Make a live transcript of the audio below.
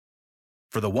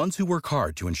For the ones who work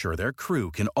hard to ensure their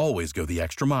crew can always go the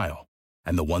extra mile,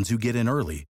 and the ones who get in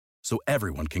early so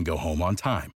everyone can go home on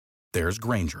time, there's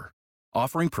Grainger,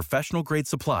 offering professional-grade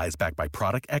supplies backed by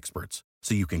product experts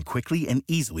so you can quickly and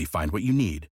easily find what you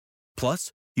need.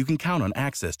 Plus, you can count on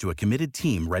access to a committed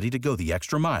team ready to go the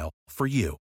extra mile for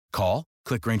you. Call,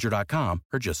 click Grainger.com,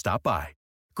 or just stop by.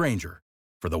 Grainger,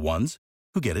 for the ones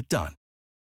who get it done.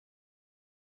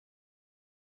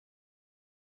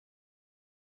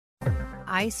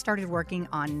 I started working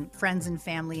on friends and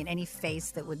family and any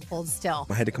face that would hold still.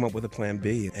 I had to come up with a plan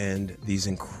B, and these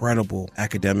incredible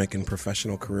academic and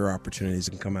professional career opportunities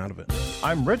can come out of it.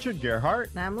 I'm Richard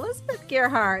Gerhart. And I'm Elizabeth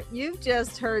Gerhart. You've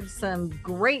just heard some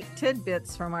great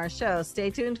tidbits from our show. Stay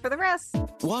tuned for the rest.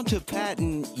 Want to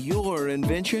patent your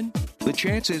invention? The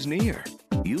chance is near.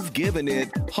 You've given it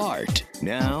heart.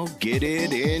 Now get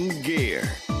it in gear.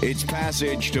 It's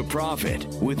Passage to Profit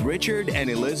with Richard and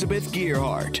Elizabeth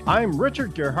Gerhart. I'm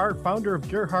Richard Gerhart, founder of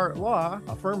Gerhart Law,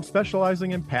 a firm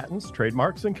specializing in patents,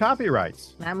 trademarks, and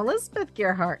copyrights. I'm Elizabeth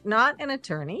Gerhart, not an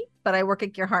attorney, but I work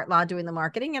at Gerhart Law doing the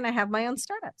marketing, and I have my own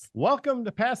startups. Welcome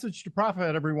to Passage to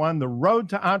Profit, everyone, the road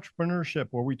to entrepreneurship,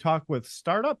 where we talk with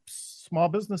startups, small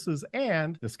businesses,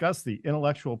 and discuss the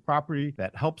intellectual property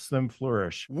that helps them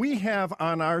flourish. We have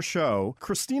on our show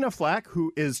Christina Flach,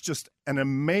 who is just an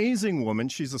amazing woman.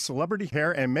 She's a celebrity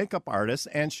hair and makeup artist,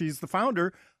 and she's the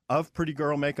founder of Pretty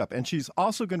Girl Makeup. And she's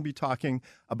also going to be talking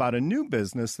about a new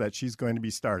business that she's going to be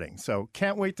starting. So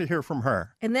can't wait to hear from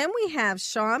her. And then we have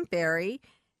Sean Berry.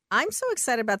 I'm so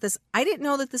excited about this. I didn't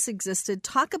know that this existed.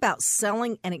 Talk about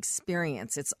selling an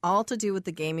experience. It's all to do with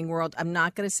the gaming world. I'm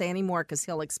not going to say any more because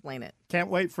he'll explain it. Can't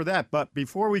wait for that. But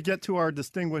before we get to our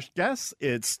distinguished guests,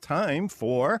 it's time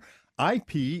for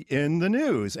IP in the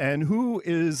News. And who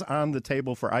is on the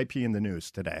table for IP in the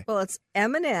News today? Well, it's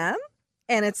Eminem,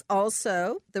 and it's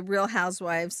also the Real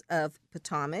Housewives of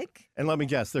Potomac. And let me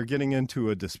guess, they're getting into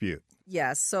a dispute.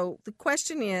 Yes. So the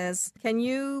question is, can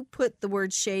you put the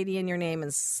word shady in your name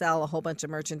and sell a whole bunch of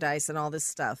merchandise and all this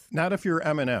stuff? Not if you're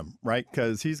Eminem, right?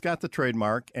 Because he's got the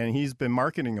trademark and he's been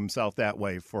marketing himself that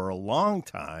way for a long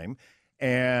time.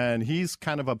 And he's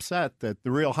kind of upset that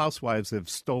the Real Housewives have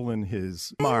stolen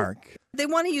his mark. They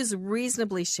want to use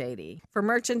reasonably shady for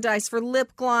merchandise, for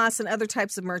lip gloss and other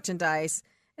types of merchandise.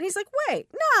 And he's like, wait,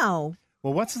 no.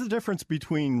 Well, what's the difference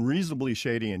between reasonably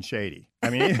shady and shady?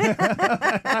 I mean,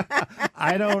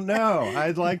 I don't know.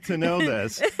 I'd like to know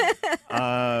this.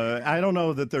 I don't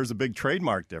know that there's a big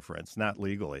trademark difference, not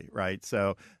legally, right?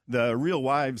 So the Real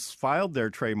Wives filed their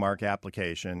trademark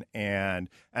application, and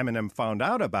Eminem found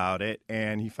out about it,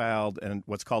 and he filed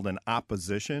what's called an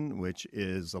opposition, which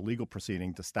is a legal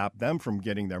proceeding to stop them from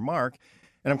getting their mark.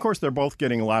 And, of course, they're both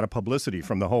getting a lot of publicity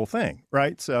from the whole thing,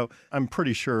 right? So I'm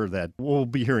pretty sure that we'll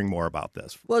be hearing more about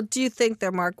this. Well, do you think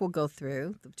their mark will go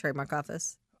through the trademark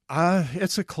office?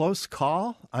 It's a close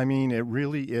call. I mean, it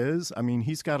really is. I mean,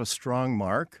 he's got a strong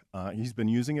mark. He's been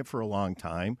using it for a long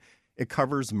time. It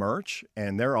covers merch,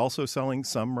 and they're also selling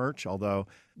some merch, although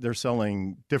they're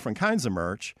selling different kinds of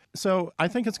merch. So I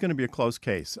think it's going to be a close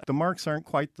case. The marks aren't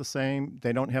quite the same.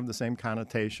 They don't have the same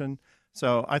connotation.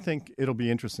 So I think it'll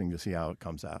be interesting to see how it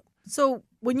comes out. So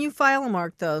when you file a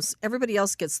mark, though, everybody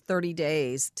else gets 30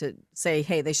 days to say,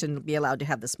 hey, they shouldn't be allowed to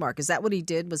have this mark. Is that what he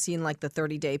did? Was he in like the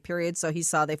 30-day period? So he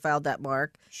saw they filed that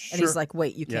mark, Sure. and he's like,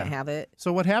 wait, you can't have it?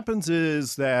 So what happens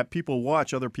is that people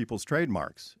watch other people's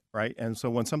trademarks, right? And so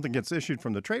when something gets issued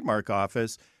from the trademark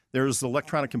office, there's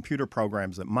electronic computer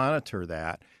programs that monitor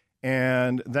that,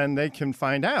 and then they can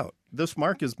find out this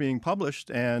mark is being published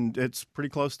and it's pretty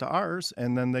close to ours,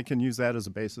 and then they can use that as a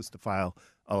basis to file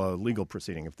a legal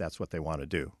proceeding if that's what they want to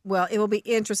do. Well, it will be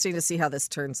interesting to see how this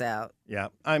turns out. Yeah,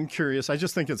 I'm curious. I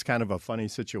just think it's kind of a funny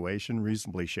situation,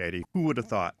 reasonably shady. Who would have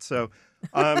thought? So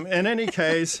in any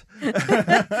case...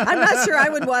 I'm not sure I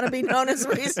would want to be known as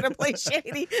reasonably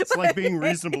shady. It's like being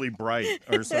reasonably bright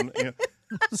or something. You know.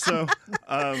 So,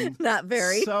 not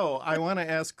very. So I want to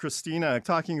ask Christina,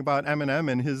 talking about Eminem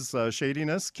and his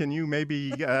shadiness, can you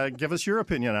maybe give us your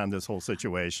opinion on this whole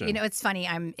situation? You know, it's funny.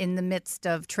 I'm in the midst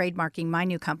of trademarking my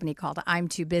new company called I'm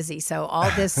Too Busy. So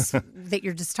all this that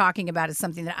you're just talking about is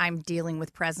something that I'm dealing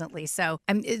with presently. So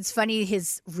it's funny,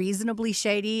 his reasonably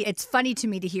shady. It's funny to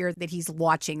me to hear that he's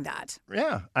watching that.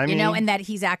 Yeah. I mean, you know, and that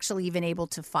he's actually even able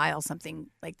to file something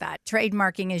like that.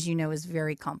 Trademarking, as you know, is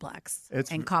very complex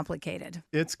and complicated.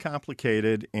 It's complicated.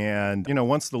 complicated. And,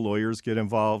 once the lawyers get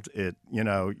involved, you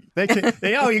got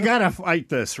to fight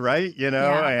this, right?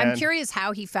 Yeah. And I'm curious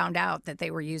how he found out that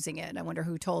they were using it. I wonder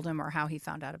who told him or how he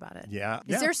found out about it. Yeah.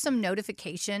 Is there some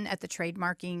notification at the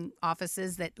trademarking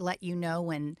offices that let you know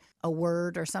when a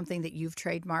word or something that you've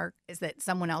trademarked is that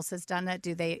someone else has done it?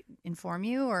 Do they inform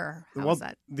you, or how is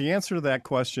that? The answer to that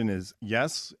question is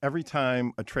yes. Every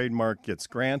time a trademark gets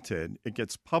granted, it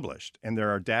gets published, and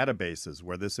there are databases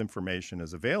where this information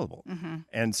is available. Mm-hmm.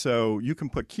 And so you can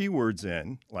put keywords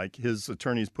in, like his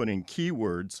attorney's putting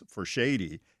keywords for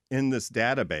shady in this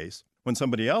database. When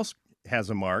somebody else has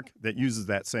a mark that uses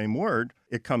that same word,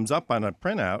 it comes up on a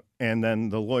printout, and then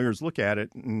the lawyers look at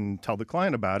it and tell the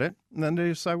client about it, and then they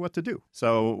decide what to do.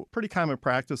 So pretty common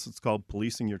practice. It's called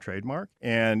policing your trademark.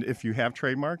 And if you have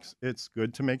trademarks, it's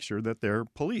good to make sure that they're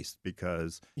policed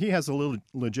because he has a little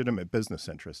legitimate business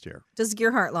interest here. Does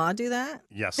Gerhardt Law do that?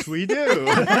 Yes, we do.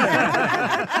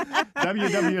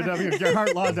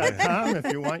 www.gerhardtlaw.com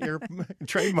if you want your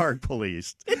trademark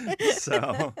policed.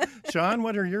 So, Sean,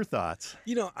 what are your thoughts?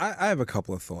 I have a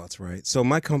couple of thoughts, right? So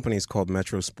my company is called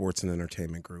Metro Sports and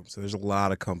Entertainment Group. So there's a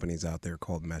lot of companies out there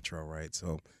called Metro, right?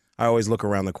 So I always look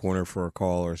around the corner for a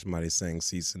call or somebody saying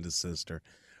cease and desist or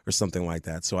something like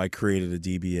that. So I created a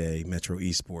DBA, Metro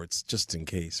Esports, just in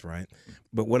case, right?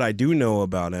 But what I do know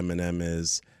about Eminem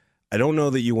is I don't know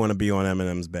that you want to be on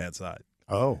Eminem's bad side.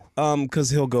 Oh. Because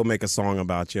he'll go make a song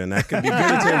about you, and that could be good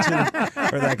attention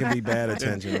or that could be bad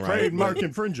attention, right? Trademark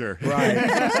infringer. Right.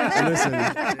 Listen,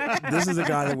 this is a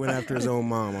guy that went after his own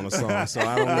mom on a song, so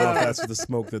I don't know if that's the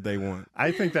smoke that they want.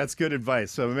 I think that's good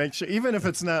advice. So make sure, even if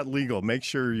it's not legal, make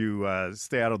sure you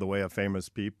stay out of the way of famous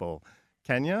people.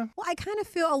 Kenya? Well, I kind of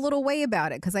feel a little way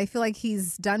about it because I feel like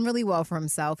he's done really well for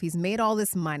himself. He's made all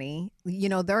this money.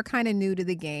 They're kind of new to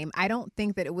the game. I don't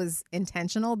think that it was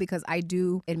intentional because I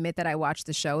do admit that I watched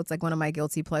the show. It's like one of my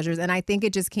guilty pleasures. And I think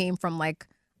it just came from like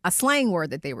a slang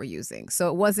word that they were using. So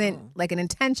it wasn't like an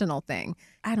intentional thing.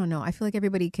 I don't know. I feel like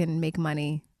everybody can make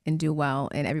money and do well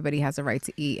and everybody has a right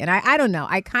to eat. And I don't know.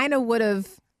 I kind of would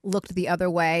have looked the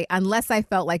other way unless I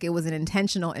felt like it was an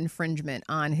intentional infringement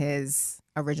on his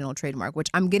original trademark, which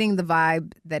I'm getting the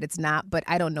vibe that it's not, but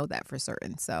I don't know that for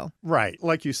certain. So right,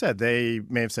 like you said, they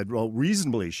may have said, well,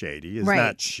 reasonably shady is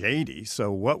not shady, so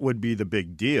what would be the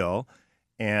big deal?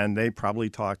 And they probably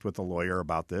talked with the lawyer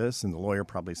about this, and the lawyer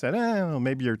probably said,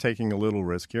 maybe you're taking a little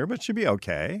risk here, but it should be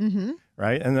okay. Mm-hmm.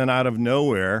 Right? And then out of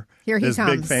nowhere, this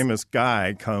comes. big famous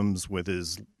guy comes with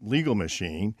his legal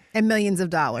machine. And millions of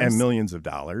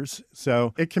dollars.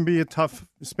 So it can be a tough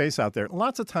space out there.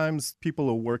 Lots of times people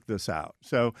will work this out.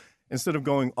 So instead of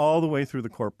going all the way through the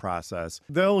court process,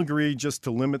 they'll agree just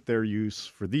to limit their use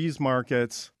for these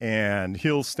markets, and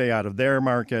he'll stay out of their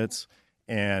markets.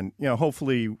 And,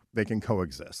 hopefully they can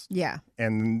coexist. Yeah.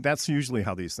 And that's usually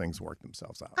how these things work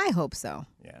themselves out. I hope so.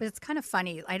 Yeah. But it's kind of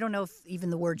funny. I don't know if even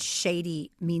the word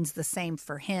shady means the same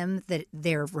for him that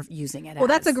they're using it as. Well,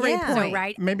 that's a great So, point.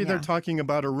 right? Maybe they're talking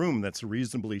about a room that's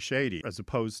reasonably shady, as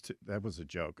opposed to, that was a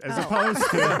joke, as opposed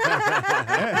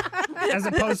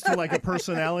to like a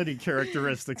personality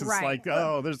characteristic. It's like,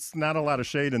 there's not a lot of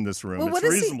shade in this room. Well, it's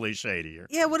reasonably shady.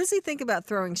 Yeah, what does he think about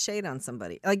throwing shade on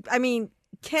somebody?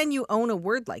 Can you own a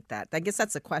word like that? I guess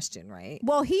that's a question, right?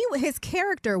 Well, his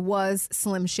character was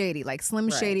Slim Shady. Like Slim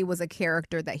Shady was a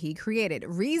character that he created.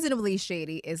 Reasonably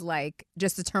shady is like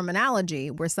just a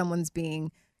terminology where someone's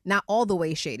being not all the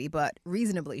way shady, but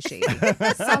reasonably shady.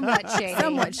 Somewhat shady.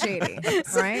 Somewhat shady,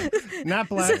 right? Not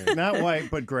black, not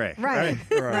white, but gray. Right.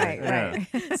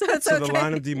 So the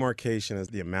line of demarcation is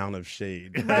the amount of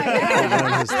shade.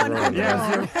 Yeah.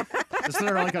 Is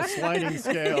there like a sliding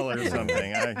scale or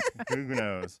something? Who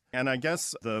knows? And I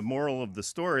guess the moral of the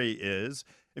story is,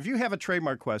 if you have a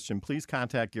trademark question, please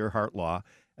contact Gerhardt Law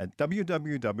at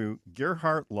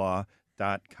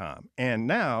www.gerhardtlaw.com. And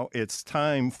now it's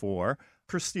time for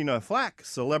Christina Flach,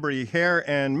 celebrity hair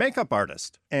and makeup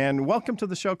artist. And welcome to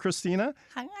the show, Christina.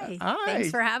 Hi.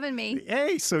 Thanks for having me.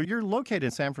 Hey, so you're located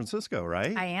in San Francisco,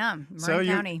 right? I am, Marin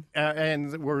County.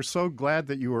 And we're so glad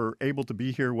that you were able to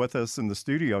be here with us in the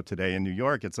studio today in New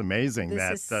York. It's amazing.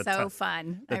 This is so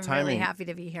fun. I'm really happy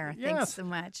to be here. Yes. Thanks so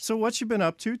much. So what you been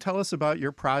up to? Tell us about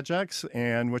your projects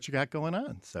and what you got going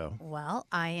on. Well,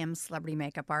 I am a celebrity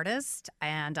makeup artist,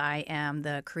 and I am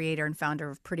the creator and founder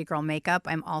of Pretty Girl Makeup.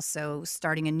 I'm also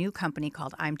starting a new company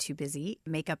called I'm Too Busy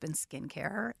Makeup and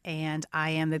Skincare, and I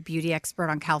am a beauty expert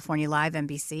on California Live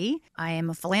NBC. I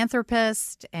am a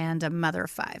philanthropist and a mother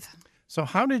of 5. So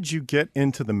how did you get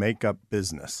into the makeup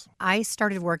business? I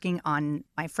started working on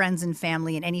my friends and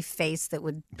family and any face that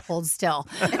would hold still.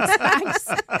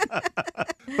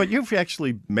 But you've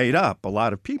actually made up a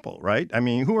lot of people, right? I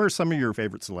mean, who are some of your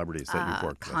favorite celebrities that you've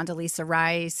worked with? Condoleezza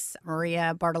Rice,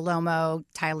 Maria Bartiromo,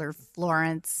 Tyler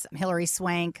Florence, Hilary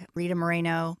Swank, Rita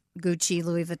Moreno, Gucci,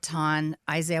 Louis Vuitton,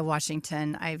 Isaiah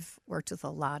Washington. I've worked with a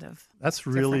lot of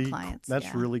different clients.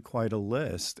 That's really quite a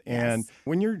list. And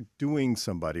when you're doing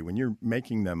somebody, when you're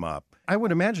making them up, I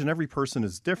would imagine every person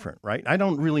is different, right? I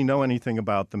don't really know anything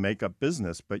about the makeup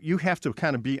business, but you have to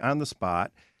kind of be on the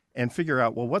spot and figure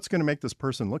out, well, what's going to make this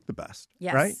person look the best,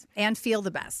 right? And feel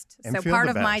the best. And so feel part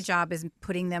the of my best. job is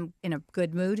putting them in a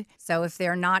good mood. So if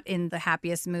they're not in the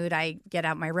happiest mood, I get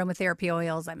out my aromatherapy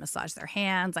oils, I massage their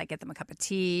hands, I get them a cup of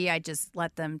tea, I just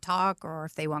let them talk, or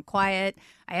if they want quiet,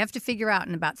 I have to figure out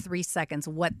in about 3 seconds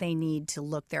what they need to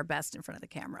look their best in front of the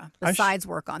camera, besides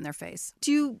work on their face.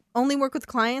 Do you only work with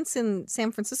clients in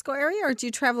San Francisco area, or do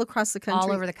you travel across the country?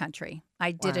 All over the country.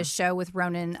 I did a show with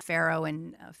Ronan Farrow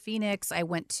in Phoenix. I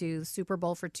went to Super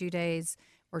Bowl for 2 days,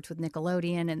 worked with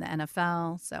Nickelodeon and the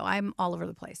NFL. So I'm all over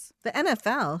the place. The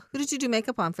NFL? Who did you do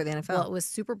makeup on for the NFL? Well, it was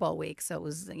Super Bowl week. So it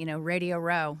was, Radio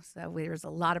Row. So there was a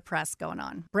lot of press going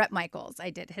on. Brett Michaels, I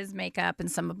did his makeup and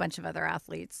a bunch of other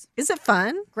athletes. Is it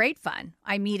fun? Great fun.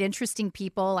 I meet interesting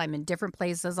people. I'm in different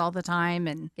places all the time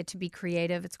and get to be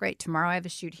creative. It's great. Tomorrow I have a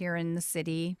shoot here in the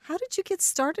city. How did you get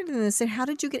started in this, and how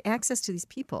did you get access to these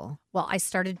people? Well, I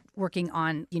started working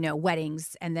on,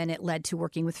 weddings, and then it led to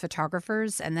working with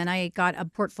photographers. And then I got a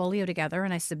portfolio together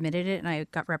and I submitted it and I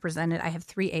got represented. I have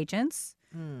 3 agents.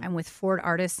 I'm with Ford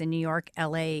Artists in New York,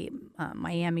 LA,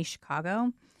 Miami,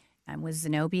 Chicago. I'm with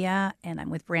Zenobia, and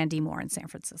I'm with Brandy Moore in San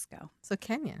Francisco. So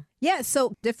Kenya. Yeah,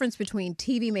 so difference between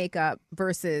TV makeup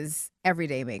versus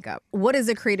everyday makeup. What is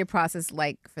the creative process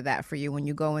like for that for you when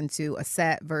you go into a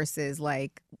set versus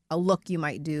like a look you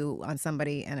might do on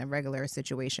somebody in a regular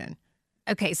situation?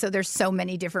 Okay, so there's so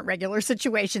many different regular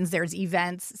situations. There's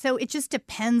events. So it just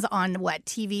depends on what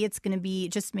TV it's going to be.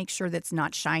 Just make sure that's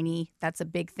not shiny. That's a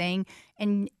big thing.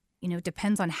 And it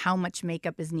depends on how much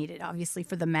makeup is needed. Obviously,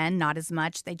 for the men, not as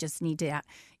much. They just need to,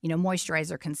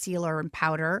 moisturizer, concealer, and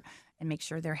powder and make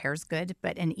sure their hair's good,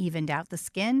 and evened out the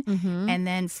skin. Mm-hmm. And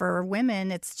then for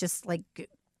women, it's just like,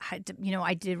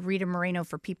 I did Rita Moreno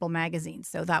for People magazine.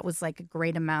 So that was like a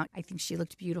great amount. I think she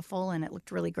looked beautiful and it looked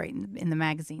really great in the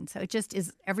magazine. So it just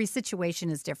is, every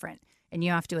situation is different and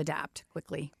you have to adapt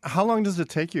quickly. How long does it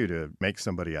take you to make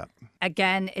somebody up?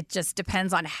 Again, it just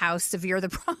depends on how severe the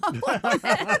problem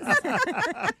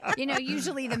is.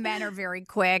 Usually the men are very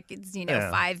quick. It's,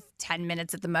 5-10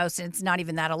 minutes at the most. And it's not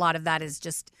even that. A lot of that is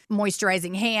just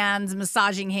moisturizing hands,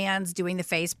 massaging hands, doing the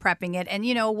face, prepping it. And,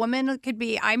 a woman could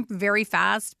be, I'm very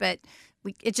fast, but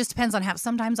it just depends on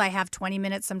sometimes I have 20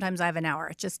 minutes, sometimes I have an hour.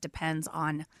 It just depends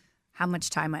on how much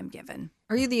time I'm given.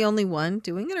 Are you the only one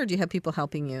doing it, or do you have people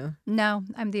helping you? No,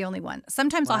 I'm the only one.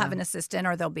 Sometimes I'll have an assistant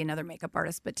or there'll be another makeup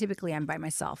artist, but typically I'm by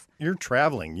myself. You're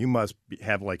traveling. You must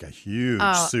have like a huge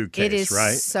suitcase, it is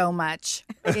right? So much.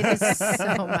 It is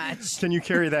so much. Can you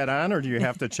carry that on, or do you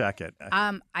have to check it?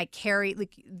 I carry,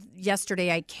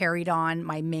 yesterday I carried on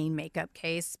my main makeup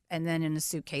case, and then in a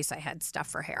suitcase I had stuff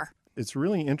for hair. It's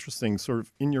really interesting, sort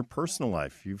of in your personal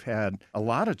life. You've had a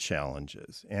lot of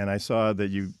challenges, and I saw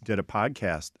that you did a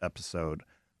podcast episode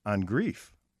on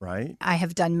grief, right? I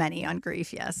have done many on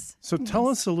grief, yes. So tell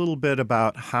us a little bit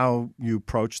about how you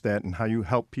approach that and how you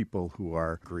help people who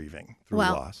are grieving through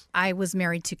loss. I was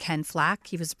married to Ken Flach.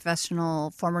 He was a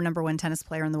professional, former #1 tennis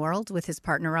player in the world with his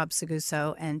partner, Rob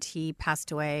Seguso, and he passed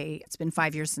away. It's been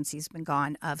 5 years since he's been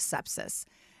gone, of sepsis.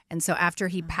 And so after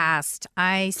he passed,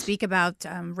 I speak about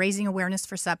raising awareness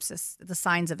for sepsis, the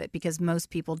signs of it, because most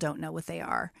people don't know what they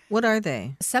are. What are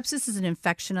they? Sepsis is an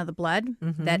infection of the blood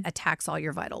that attacks all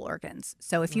your vital organs.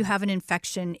 So if you have an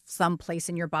infection someplace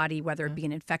in your body, whether it be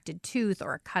an infected tooth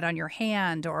or a cut on your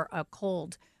hand or a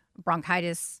cold,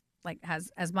 bronchitis,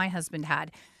 as my husband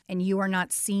had, and you are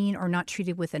not seen or not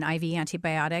treated with an IV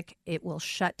antibiotic, it will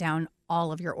shut down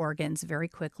all of your organs very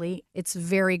quickly. It's a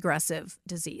very aggressive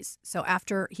disease. So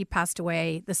after he passed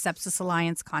away, the Sepsis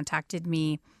Alliance contacted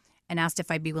me and asked if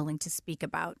I'd be willing to speak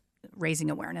about raising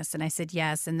awareness. And I said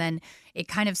yes. And then it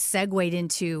kind of segued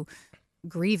into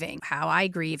grieving, how I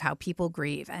grieve, how people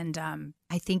grieve. And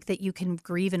I think that you can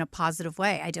grieve in a positive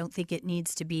way. I don't think it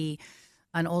needs to be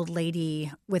an old lady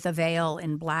with a veil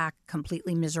in black,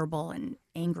 completely miserable and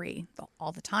angry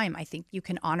all the time. I think you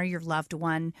can honor your loved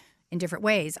one in different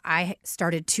ways. I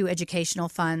started 2 educational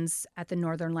funds at the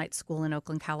Northern Lights School in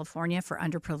Oakland, California for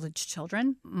underprivileged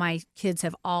children. My kids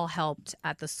have all helped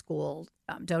at the school,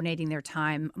 donating their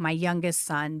time. My youngest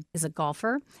son is a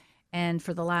golfer, And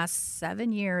for the last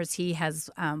 7 years, he has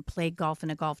played golf in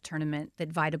a golf tournament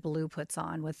that Vita Blue puts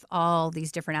on with all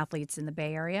these different athletes in the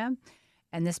Bay Area.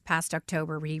 And this past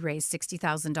October, he raised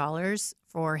 $60,000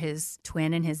 for his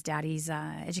twin and his daddy's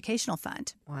educational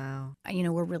fund. Wow.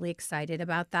 We're really excited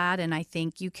about that. And I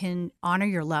think you can honor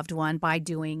your loved one by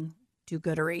doing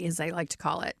do-goodery, as I like to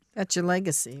call it. That's your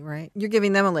legacy, right? You're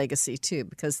giving them a legacy, too,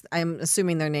 because I'm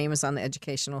assuming their name is on the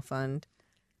educational fund.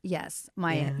 Yes.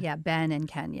 Ben and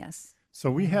Ken, yes. So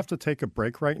we have to take a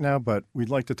break right now, but we'd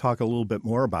like to talk a little bit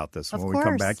more about this when we come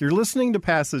course. back. You're listening to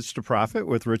Passage to Profit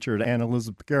with Richard and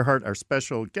Elizabeth Gerhardt. Our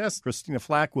special guest, Christina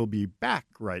Flach, will be back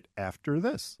right after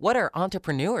this. What are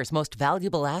entrepreneurs' most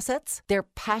valuable assets? Their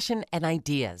passion and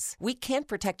ideas. We can't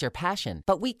protect your passion,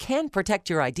 but we can protect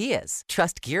your ideas.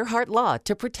 Trust Gerhardt Law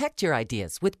to protect your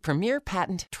ideas with premier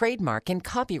patent, trademark, and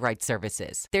copyright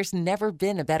services. There's never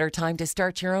been a better time to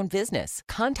start your own business.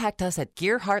 Contact us at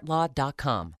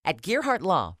GerhardtLaw.com. At Gerhardt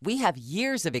Law, we have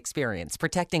years of experience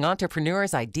protecting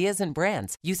entrepreneurs' ideas and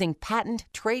brands using patent,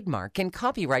 trademark, and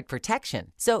copyright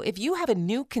protection. So if you have a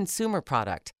new consumer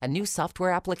product, a new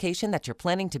software application that you're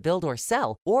planning to build or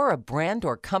sell, or a brand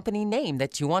or company name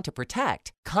that you want to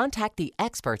protect, contact the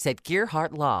experts at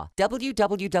Gerhardt Law,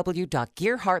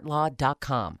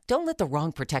 www.gerhardtlaw.com. Don't let the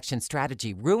wrong protection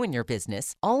strategy ruin your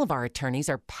business. All of our attorneys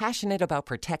are passionate about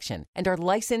protection and are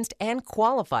licensed and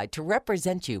qualified to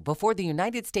represent you before the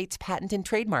United States Patent and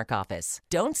Trademark Office.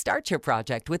 Don't start your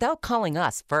project without calling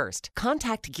us first.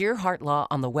 Contact Gerhardt Law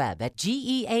on the web at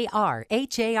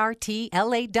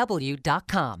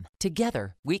GERHARTLAW.com.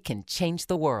 Together, we can change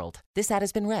the world. This ad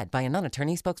has been read by a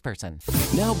non-attorney spokesperson.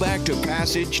 Now back to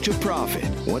Passage to Profit.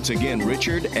 Once again,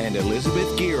 Richard and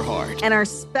Elizabeth Gerhardt. And our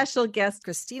special guest,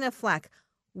 Christina Flach.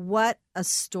 What a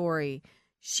story.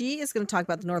 She is going to talk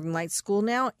about the Northern Lights School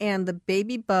now and the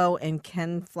Baby Bo and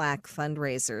Ken Flach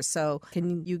fundraiser. So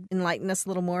can you enlighten us a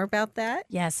little more about that?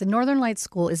 Yes, the Northern Lights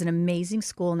School is an amazing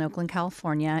school in Oakland,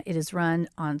 California. It is run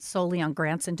solely on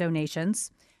grants and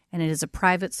donations, and it is a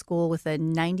private school with a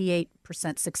 98%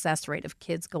 success rate of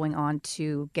kids going on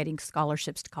to getting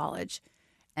scholarships to college.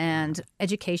 And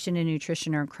education and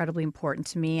nutrition are incredibly important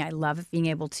to me. I love being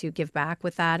able to give back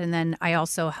with that. And then I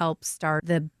also help start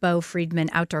the Bo Friedman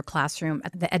Outdoor Classroom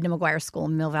at the Edna McGuire School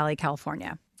in Mill Valley,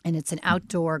 California. And it's an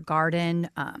outdoor garden.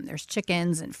 There's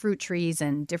chickens and fruit trees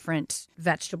and different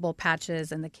vegetable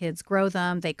patches, and the kids grow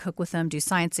them. They cook with them, do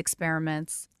science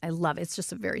experiments. I love it. It's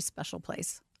just a very special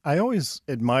place. I always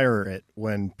admire it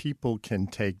when people can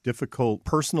take difficult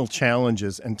personal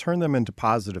challenges and turn them into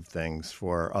positive things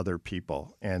for other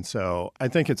people. And so I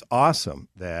think it's awesome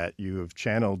that you have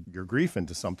channeled your grief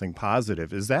into something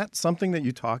positive. Is that something that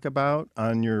you talk about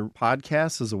on your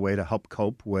podcast as a way to help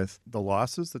cope with the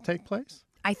losses that take place?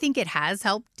 I think it has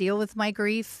helped deal with my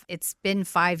grief. It's been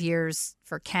 5 years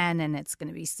for Ken, and it's going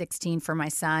to be 16 for my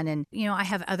son. And, I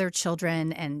have other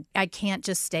children, and I can't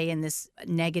just stay in this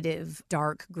negative,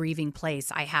 dark, grieving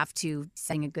place. I have to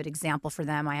set a good example for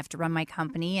them. I have to run my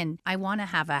company, and I want to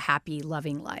have a happy,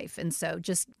 loving life. And so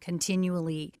just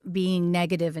continually being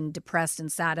negative and depressed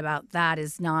and sad about that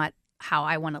is not how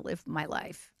I want to live my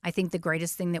life. I think the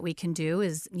greatest thing that we can do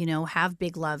is, have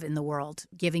big love in the world,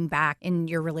 giving back in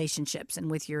your relationships and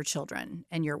with your children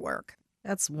and your work.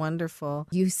 That's wonderful.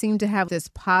 You seem to have this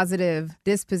positive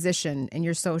disposition and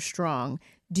you're so strong.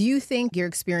 Do you think your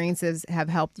experiences have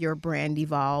helped your brand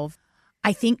evolve?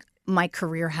 I think my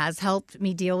career has helped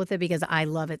me deal with it because I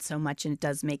love it so much and it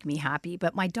does make me happy.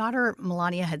 But my daughter,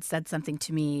 Melania, had said something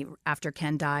to me after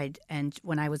Ken died, and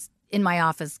when I was in my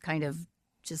office kind of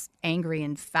just angry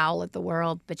and foul at the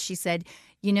world. But she said,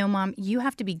 Mom, you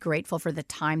have to be grateful for the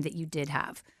time that you did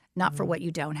have, not for what you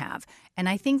don't have. And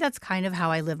I think that's kind of how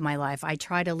I live my life. I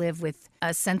try to live with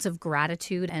a sense of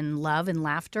gratitude and love and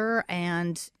laughter,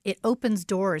 and it opens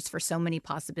doors for so many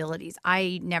possibilities.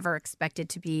 I never expected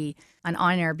to be an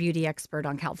on-air beauty expert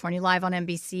on California Live on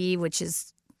NBC, which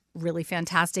is really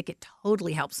fantastic. It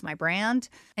totally helps my brand.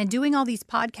 And doing all these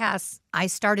podcasts, I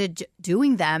started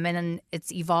doing them, and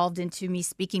it's evolved into me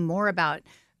speaking more about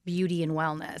beauty and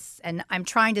wellness. And I'm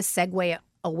trying to segue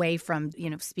away from,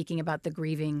 speaking about the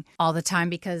grieving all the time,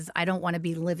 because I don't want to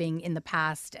be living in the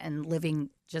past and living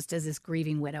just as this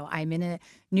grieving widow. I'm in a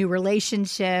new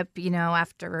relationship,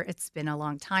 after it's been a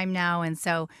long time now. And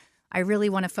so I really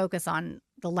want to focus on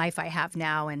the life I have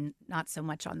now and not so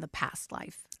much on the past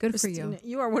life. Good Christina, for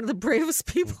you. You are one of the bravest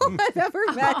people I've ever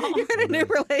met. You're in a new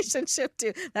relationship,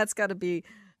 too. That's got to be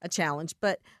a challenge.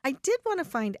 But I did want to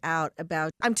find out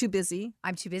about I'm Too Busy.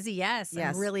 I'm Too Busy, yes.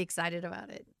 I'm really excited about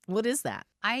it. What is that?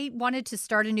 I wanted to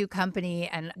start a new company,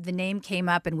 and the name came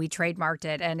up, and we trademarked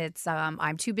it, and it's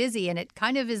I'm Too Busy, and it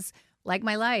kind of is like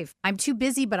my life. I'm too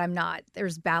busy, but I'm not.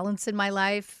 There's balance in my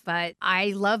life, but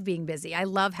I love being busy. I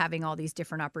love having all these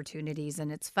different opportunities,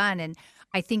 and it's fun. And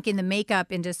I think in the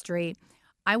makeup industry,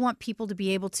 I want people to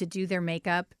be able to do their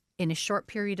makeup in a short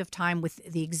period of time with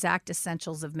the exact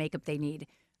essentials of makeup they need.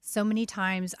 So many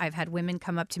times I've had women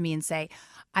come up to me and say,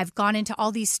 I've gone into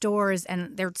all these stores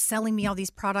and they're selling me all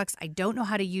these products. I don't know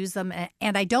how to use them,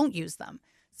 and I don't use them.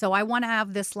 So I want to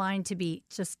have this line to be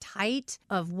just tight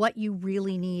of what you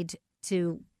really need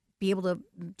to be able to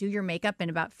do your makeup in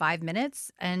about 5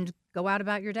 minutes and go out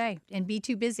about your day and be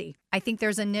too busy. I think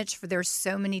there's a niche there's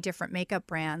so many different makeup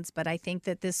brands, but I think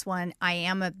that this one, I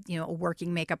am a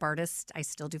working makeup artist. I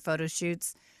still do photo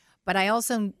shoots, but I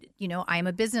also, I am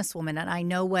a businesswoman and I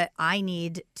know what I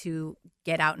need to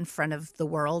get out in front of the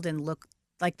world and look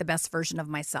like the best version of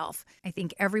myself. I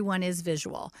think everyone is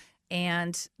visual.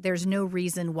 And there's no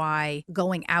reason why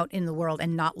going out in the world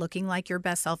and not looking like your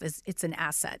best self it's an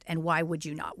asset. And why would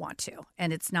you not want to?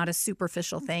 And it's not a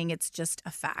superficial thing. It's just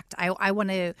a fact. I want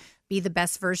to be the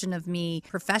best version of me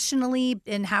professionally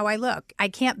in how I look. I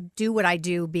can't do what I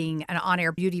do being an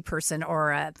on-air beauty person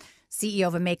or a CEO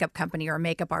of a makeup company or a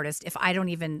makeup artist if I don't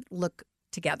even look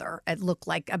together and look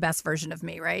like a best version of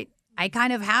me, right? I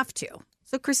kind of have to.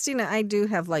 So, Christina, I do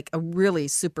have like a really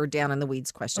super down in the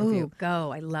weeds question for you. Ooh,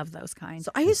 go. I love those kinds.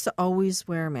 So I used to always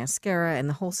wear mascara and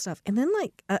the whole stuff. And then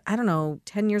I don't know,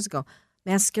 10 years ago,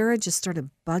 mascara just started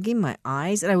bugging my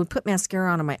eyes. And I would put mascara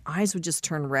on and my eyes would just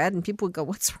turn red. And people would go,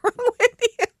 what's wrong with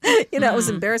you? It was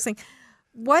embarrassing.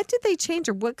 What did they change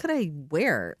or what could I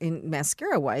wear in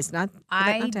mascara-wise?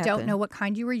 I don't know what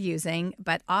kind you were using,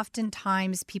 but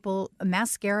oftentimes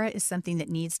mascara is something that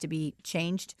needs to be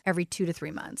changed every 2 to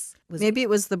 3 months. Maybe it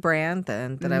was the brand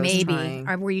then that I was trying.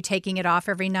 Or were you taking it off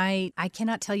every night? I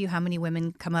cannot tell you how many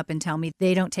women come up and tell me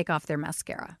they don't take off their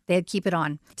mascara. They keep it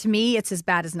on. To me, it's as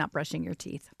bad as not brushing your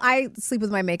teeth. I sleep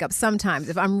with my makeup sometimes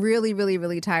if I'm really, really,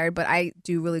 really tired, but I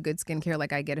do really good skincare.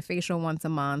 Like I get a facial once a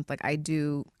month. Like I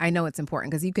know it's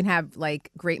important because you can have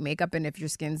like great makeup and if your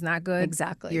skin's not good,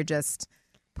 exactly, you're just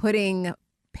putting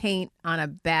paint on a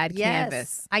bad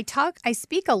canvas. I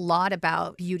speak a lot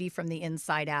about beauty from the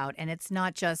inside out, and it's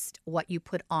not just what you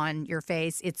put on your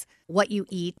face, it's what you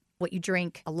eat, what you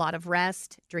drink, a lot of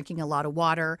rest, drinking a lot of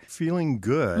water. Feeling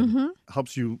good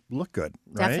helps you look good,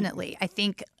 right? Definitely. I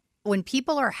think when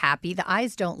people are happy, the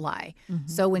eyes don't lie.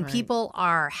 So when people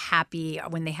are happy,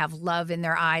 when they have love in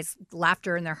their eyes,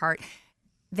 laughter in their heart,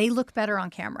 they look better on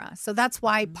camera. So that's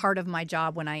why part of my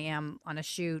job when I am on a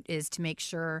shoot is to make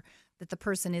sure that the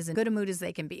person is in good a mood as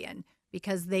they can be in,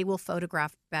 because they will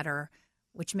photograph better,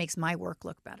 which makes my work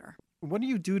look better. What do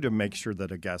you do to make sure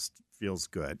that a guest feels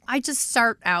good? I just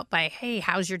start out by, hey,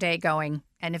 how's your day going?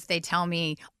 And if they tell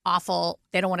me awful,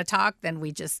 they don't want to talk, then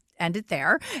we just end it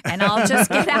there. And I'll just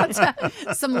get out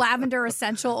to some lavender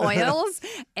essential oils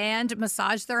and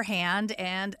massage their hand,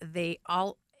 and they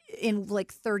all, in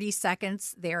like 30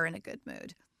 seconds, they're in a good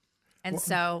mood. And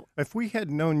so if we had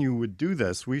known you would do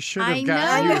this, we should have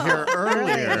gotten you here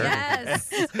earlier.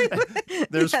 Yes.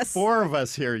 There's 4 of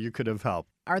us here you could have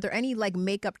helped. Are there any like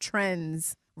makeup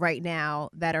trends right now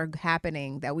that are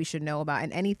happening that we should know about,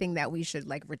 and anything that we should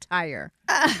like retire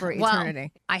for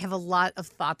eternity? I have a lot of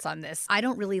thoughts on this. I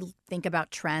don't really think about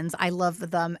trends. I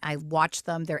love them. I watch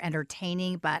them. They're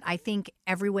entertaining, but I think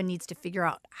everyone needs to figure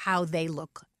out how they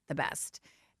look the best,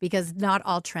 because not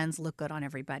all trends look good on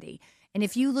everybody. And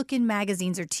if you look in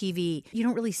magazines or TV, you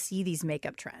don't really see these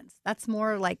makeup trends. That's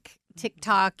more like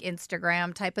TikTok,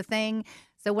 Instagram type of thing.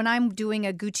 So when I'm doing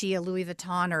a Gucci, a Louis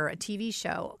Vuitton, or a TV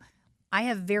show, I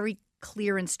have very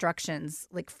clear instructions,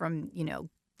 like from,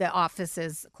 the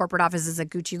offices, corporate offices at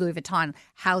Gucci, Louis Vuitton,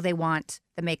 how they want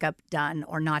the makeup done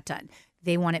or not done.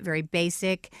 They want it very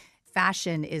basic.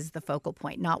 Fashion is the focal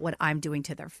point, not what I'm doing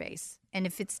to their face. And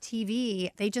if it's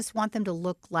TV, they just want them to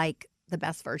look like the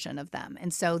best version of them.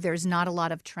 And so there's not a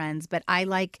lot of trends, but I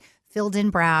like filled in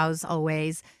brows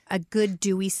always, a good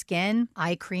dewy skin,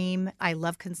 eye cream. I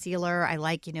love concealer. I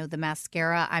like, the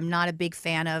mascara. I'm not a big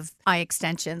fan of eye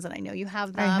extensions, and I know you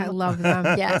have them. I love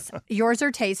them. Yes. Yours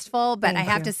are tasteful, but I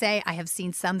have to say I have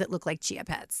seen some that look like chia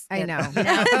pets. I know.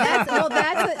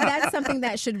 That's something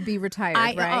that should be retired,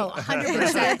 right? Oh,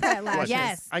 100%.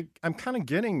 Yes. I'm kind of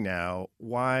getting now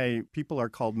why people are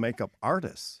called makeup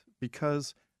artists,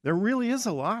 because there really is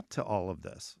a lot to all of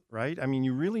this, right? I mean,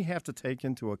 you really have to take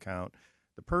into account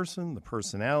the person, the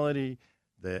personality,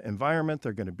 the environment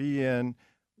they're going to be in,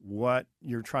 what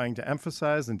you're trying to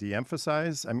emphasize and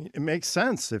de-emphasize. I mean, it makes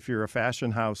sense if you're a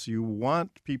fashion house. You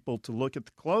want people to look at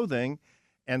the clothing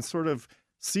and sort of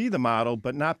see the model,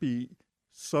 but not be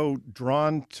so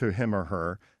drawn to him or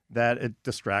her that it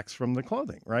distracts from the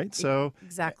clothing, right? So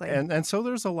Exactly. And so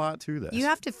there's a lot to this. You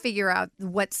have to figure out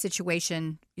what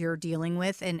situation you're dealing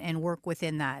with and work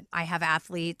within that. I have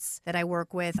athletes that I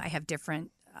work with. I have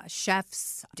different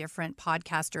chefs, different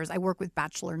podcasters. I work with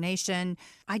Bachelor Nation.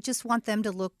 I just want them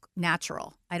to look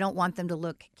natural. I don't want them to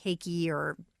look cakey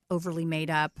or overly made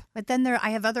up. But then I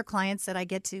have other clients that I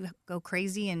get to go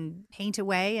crazy and paint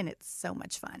away, and it's so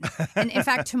much fun. And in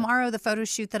fact, tomorrow, the photo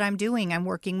shoot that I'm doing, I'm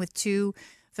working with 2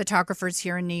 photographers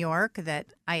here in New York that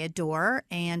I adore,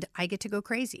 and I get to go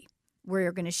crazy.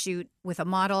 We're going to shoot with a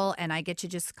model, and I get to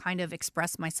just kind of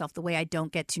express myself the way I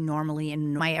don't get to normally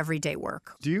in my everyday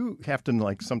work. Do you have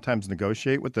to sometimes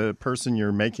negotiate with the person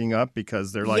you're making up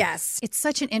because they're like... Yes. It's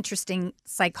such an interesting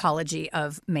psychology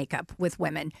of makeup with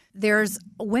women. There's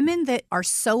women that are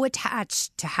so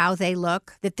attached to how they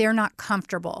look that they're not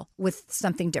comfortable with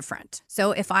something different.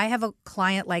 So if I have a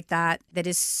client like that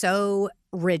is so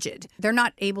rigid, they're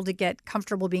not able to get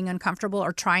comfortable being uncomfortable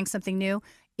or trying something new.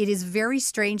 It is very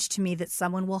strange to me that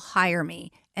someone will hire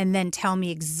me and then tell me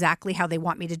exactly how they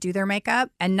want me to do their makeup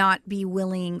and not be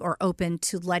willing or open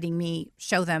to letting me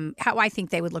show them how I think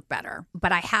they would look better.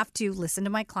 But I have to listen to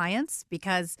my clients,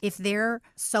 because if they're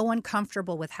so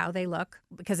uncomfortable with how they look,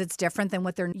 because it's different than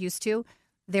what they're used to,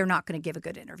 they're not going to give a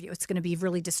good interview. It's going to be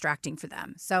really distracting for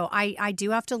them. So I do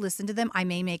have to listen to them. I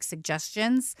may make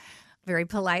suggestions very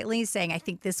politely saying, I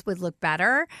think this would look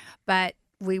better, but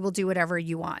we will do whatever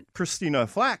you want. Christina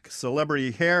Flach, celebrity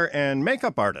hair and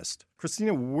makeup artist.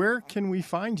 Christina, where can we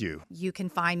find you? You can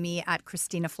find me at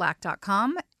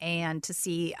ChristinaFlach.com, and to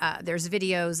see there's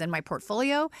videos in my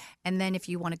portfolio. And then if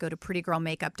you want to go to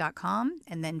PrettyGirlMakeup.com,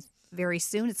 and then very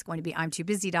soon it's going to be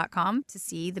I'mTooBusy.com to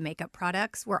see the makeup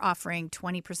products. We're offering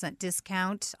 20%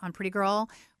 discount on Pretty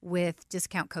Girl with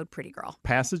discount code PrettyGirl.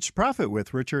 Passage to Profit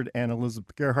with Richard and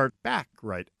Elizabeth Gerhardt, back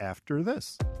right after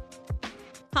this.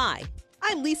 Hi,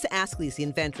 I'm Lisa Askley's the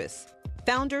inventress,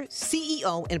 founder,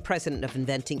 CEO, and president of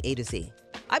Inventing A to Z.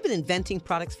 I've been inventing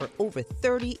products for over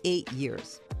 38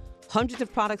 years. Hundreds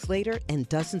of products later and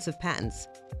dozens of patents.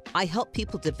 I help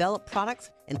people develop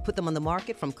products and put them on the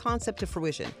market from concept to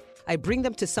fruition. I bring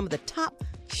them to some of the top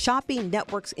shopping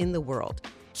networks in the world: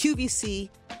 QVC,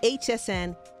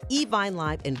 HSN, eVine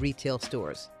Live, and retail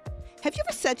stores. Have you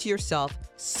ever said to yourself,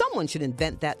 someone should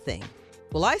invent that thing?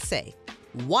 Well, I say,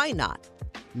 why not?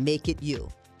 Make it you.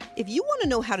 If you want to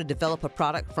know how to develop a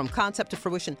product from concept to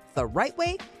fruition the right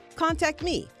way, contact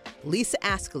me, Lisa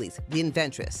Askley's the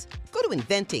inventress. Go to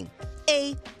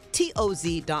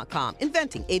inventingatoz.com,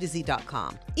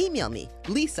 inventingatoz.com. Email me,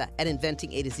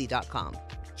 lisa@inventingatoz.com.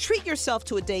 Treat yourself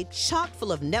to a day chock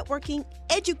full of networking,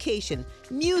 education,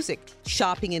 music,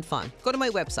 shopping, and fun. Go to my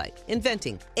website,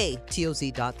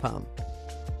 inventingatoz.com.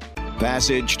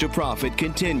 Passage to Profit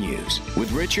continues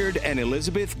with Richard and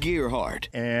Elizabeth Gearhart.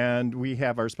 And we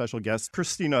have our special guest,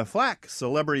 Christina Flach,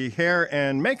 celebrity hair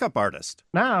and makeup artist.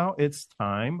 Now it's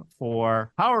time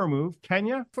for Power Move.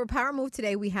 Kenya? For Power Move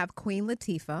today, we have Queen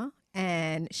Latifah.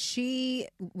 And she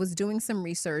was doing some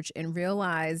research and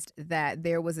realized that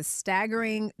there was a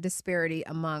staggering disparity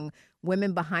among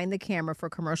women behind the camera for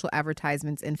commercial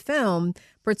advertisements in film,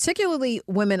 particularly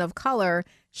women of color,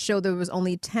 showed there was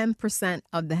only 10%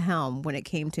 of the helm when it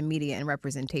came to media and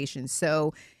representation.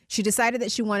 So she decided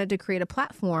that she wanted to create a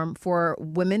platform for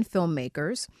women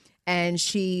filmmakers, and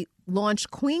she launched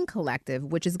Queen Collective,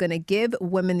 which is going to give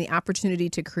women the opportunity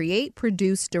to create,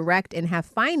 produce, direct, and have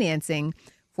financing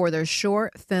for their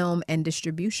short film and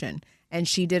distribution. And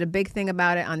she did a big thing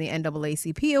about it on the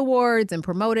NAACP Awards and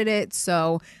promoted it.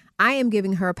 So I am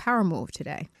giving her a power move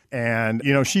today. And,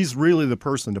 she's really the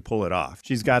person to pull it off.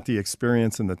 She's got the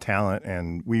experience and the talent,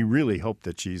 and we really hope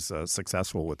that she's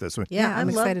successful with this one. Yeah, I'm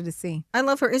excited to see. I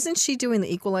love her. Isn't she doing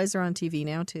the Equalizer on TV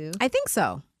now, too? I think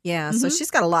so. Yeah, so she's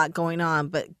got a lot going on,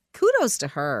 but kudos to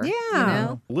her.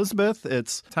 Yeah. Elizabeth,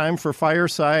 it's time for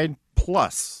Fireside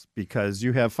Plus, because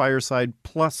you have Fireside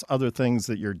plus other things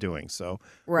that you're doing. So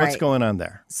what's going on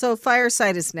there? So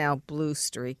Fireside is now Blue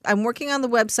Streak. I'm working on the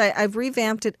website. I've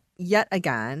revamped it yet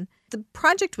again. The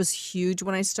project was huge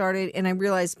when I started, and I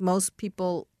realized most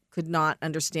people could not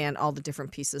understand all the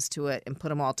different pieces to it and put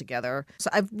them all together. So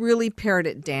I've really pared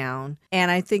it down,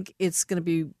 and I think it's going to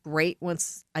be great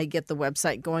once I get the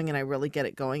website going and I really get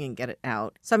it going and get it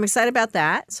out. So I'm excited about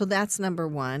that. So that's number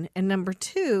one. And number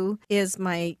two is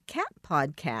my cat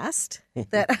podcast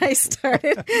that I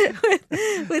started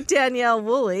with Danielle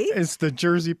Woolley. It's the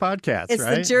Jersey Podcast, It's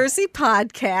right? the Jersey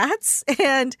Podcasts,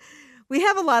 and we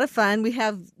have a lot of fun. We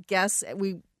have guests.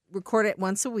 We record it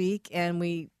once a week, and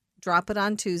we drop it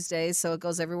on Tuesdays, so it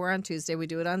goes everywhere on Tuesday. We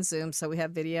do it on Zoom, so we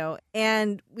have video.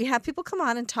 And we have people come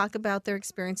on and talk about their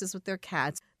experiences with their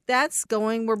cats. that's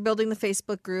going. We're building the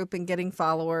Facebook group and getting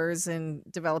followers and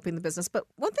developing the business. But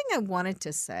one thing I wanted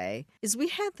to say is we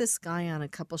had this guy on a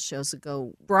couple shows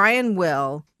ago, Brian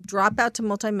Will, drop out to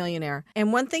multimillionaire.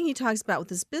 And one thing he talks about with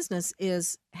his business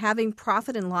is having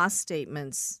profit and loss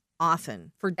statements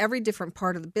often for every different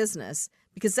part of the business,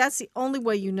 because that's the only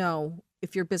way you know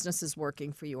if your business is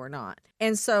working for you or not.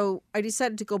 And so I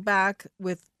decided to go back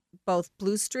with both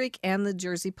Blue Streak and the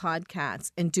Jersey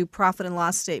Podcats and do profit and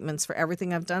loss statements for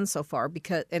everything I've done so far,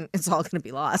 and it's all going to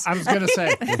be lost. I was going to say,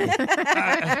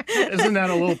 isn't that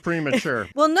a little premature?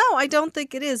 Well, no, I don't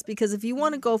think it is, because if you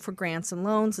want to go for grants and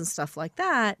loans and stuff like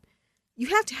that, you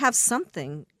have to have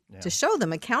something to show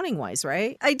them accounting-wise,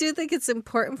 right? I do think it's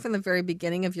important from the very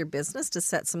beginning of your business to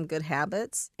set some good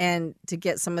habits and to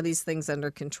get some of these things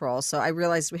under control. So I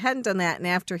realized we hadn't done that. And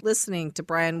after listening to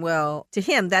Brian Will, to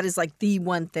him, that is like the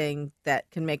one thing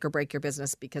that can make or break your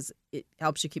business, because it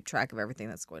helps you keep track of everything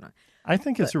that's going on. I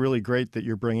think it's really great that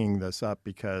you're bringing this up,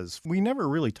 because we never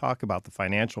really talk about the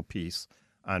financial piece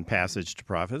on Passage to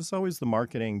Profit. It's always the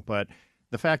marketing, but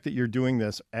the fact that you're doing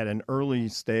this at an early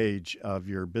stage of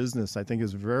your business, I think,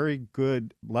 is a very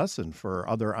good lesson for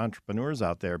other entrepreneurs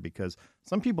out there, because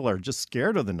some people are just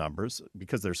scared of the numbers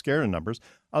because they're scared of numbers.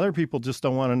 Other people just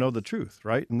don't want to know the truth,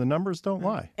 right? And the numbers don't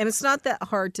lie. And it's not that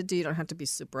hard to do. You don't have to be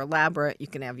super elaborate. You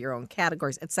can have your own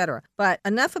categories, etc. But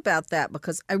enough about that,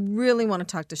 because I really want to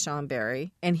talk to Sean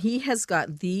Barry, and he has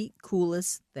got the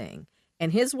coolest thing.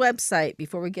 And his website,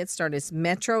 before we get started, is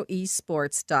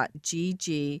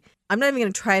metroesports.gg. I'm not even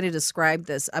going to try to describe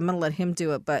this. I'm going to let him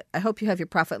do it, but I hope you have your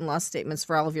profit and loss statements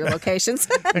for all of your locations.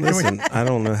 Listen, I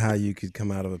don't know how you could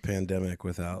come out of a pandemic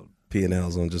without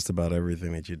P&Ls on just about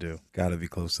everything that you do. Got to be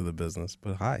close to the business,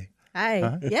 but hi.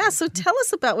 Hi. Yeah, so tell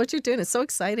us about what you're doing. It's so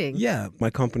exciting. Yeah, my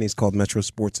company is called Metro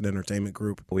Sports and Entertainment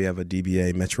Group. We have a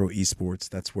DBA, Metro Esports.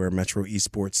 That's where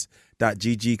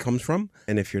metroesports.gg comes from.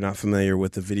 And if you're not familiar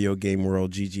with the video game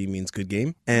world, GG means good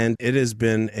game. And it has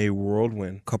been a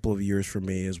whirlwind couple of years for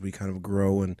me as we kind of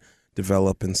grow and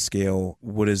develop and scale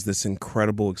what is this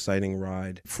incredible, exciting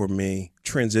ride for me.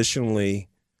 Transitionally,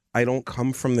 I don't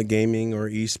come from the gaming or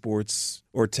esports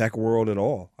or tech world at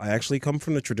all. I actually come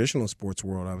from the traditional sports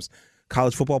world. I was a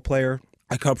college football player.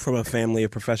 I come from a family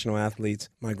of professional athletes.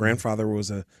 My grandfather was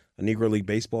a Negro League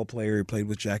baseball player. He played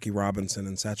with Jackie Robinson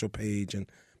and Satchel Paige, and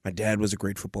my dad was a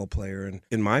great football player. And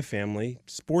in my family,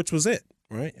 sports was it,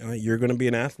 right? You're going to be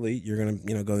an athlete. You're going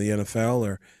to, go to the NFL,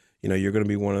 or, you're going to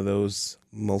be one of those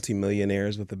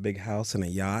multimillionaires with a big house and a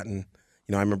yacht. And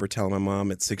I remember telling my mom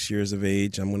at 6 years of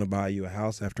age, I'm going to buy you a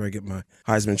house after I get my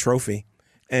Heisman Trophy.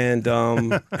 And,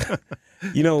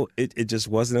 it just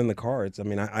wasn't in the cards. I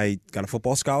mean, I got a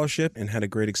football scholarship and had a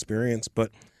great experience,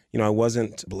 but, I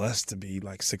wasn't blessed to be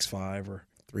like 6'5" or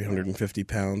 350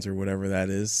 pounds or whatever that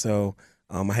is. So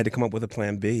I had to come up with a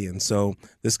plan B. And so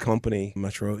this company,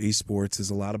 Metro Esports, is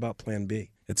a lot about plan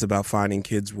B. It's about finding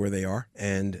kids where they are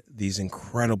and these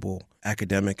incredible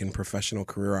academic and professional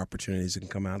career opportunities that can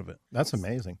come out of it. That's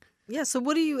amazing. Yeah, so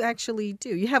what do you actually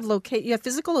do? You have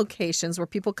physical locations where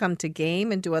people come to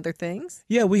game and do other things?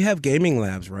 Yeah, we have gaming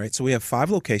labs, right? So we have 5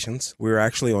 locations. We're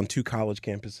actually on 2 college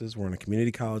campuses. We're on a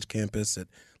community college campus at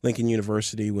Lincoln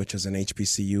University, which is an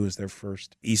HBCU, is their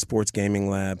first esports gaming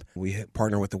lab. We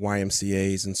partner with the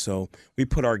YMCAs, and so we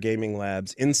put our gaming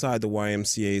labs inside the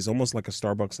YMCAs, almost like a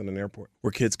Starbucks in an airport,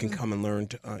 where kids can come and learn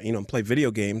to, play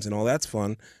video games, and all that's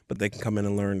fun, but they can come in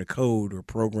and learn to code or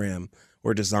program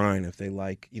or design if they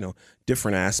like,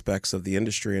 different aspects of the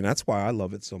industry. And that's why I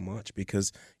love it so much,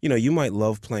 because, you might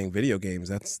love playing video games.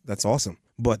 That's awesome.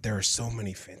 But there are so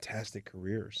many fantastic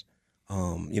careers,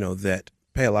 that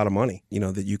pay a lot of money,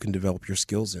 that you can develop your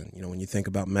skills in. When you think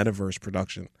about metaverse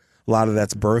production, a lot of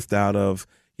that's birthed out of,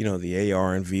 the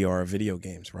AR and VR video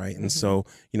games, right? And so,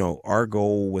 our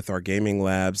goal with our gaming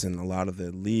labs and a lot of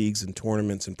the leagues and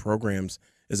tournaments and programs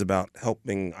is about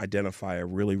helping identify a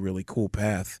really, really cool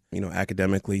path.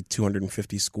 Academically,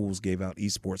 250 schools gave out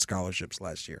esports scholarships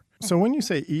last year. So when you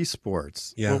say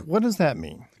esports, what does that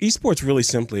mean? Esports, really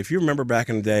simply, if you remember back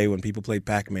in the day when people played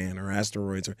Pac-Man or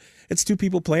Asteroids, it's 2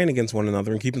 people playing against one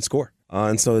another and keeping score.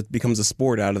 And so it becomes a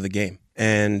sport out of the game.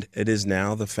 And it is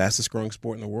now the fastest growing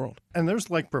sport in the world. And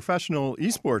there's like professional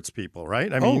esports people,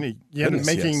 right? I mean, you're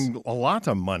making a lot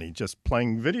of money just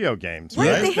playing video games,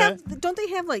 right? Don't they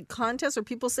have like contests where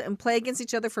people sit and play against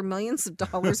each other for millions of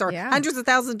dollars or hundreds of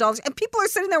thousands of dollars, and people are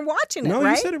sitting there watching it, right? No,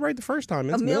 you said it right the first time.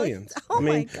 It's millions. Oh,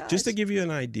 my gosh. Just to give you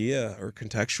an idea or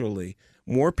contextually,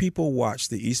 more people watch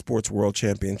the Esports World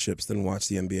Championships than watch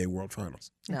the NBA World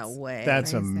Finals. No way.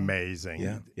 That's amazing.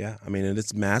 Yeah. I mean, and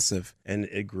it's massive, and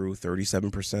it grew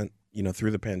 37%,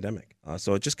 through the pandemic.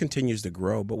 So it just continues to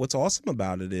grow. But what's awesome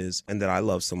about it is, and that I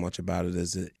love so much about it,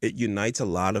 is it unites a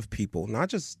lot of people, not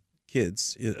just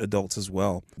kids, adults as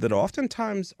well, that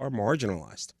oftentimes are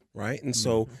marginalized, right? And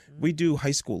so we do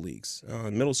high school leagues,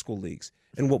 middle school leagues.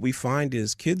 And what we find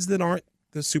is kids that aren't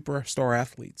the superstar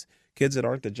athletes, kids that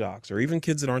aren't the jocks, or even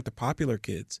kids that aren't the popular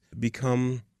kids,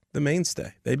 become the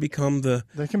mainstay. They become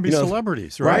They can be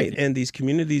celebrities, right? And these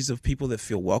communities of people that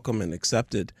feel welcome and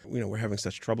accepted. We're having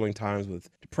such troubling times with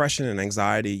depression and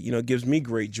anxiety. It gives me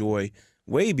great joy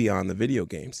way beyond the video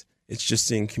games. It's just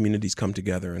seeing communities come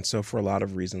together. And so for a lot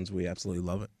of reasons, we absolutely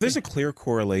love it. There's a clear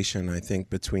correlation, I think,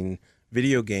 between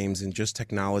video games and just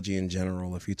technology in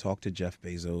general. If you talk to Jeff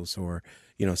Bezos or,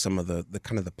 some of the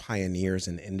kind of the pioneers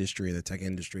in the industry, the tech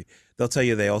industry, they'll tell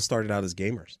you they all started out as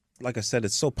gamers. Like I said,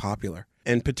 it's so popular.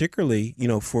 And particularly,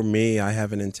 for me, I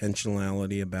have an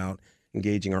intentionality about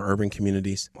engaging our urban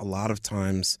communities. A lot of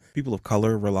times, people of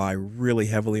color rely really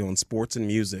heavily on sports and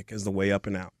music as the way up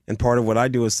and out. And part of what I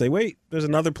do is say, wait, there's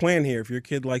another plan here. If your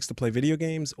kid likes to play video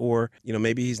games, or,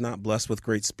 maybe he's not blessed with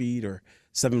great speed or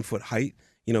 7-foot height,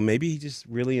 maybe he just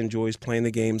really enjoys playing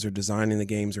the games or designing the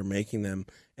games or making them.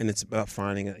 And it's about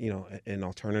finding, an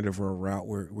alternative or a route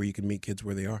where you can meet kids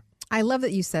where they are. I love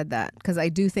that you said that, because I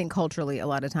do think culturally a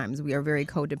lot of times we are very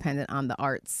codependent on the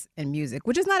arts and music,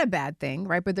 which is not a bad thing,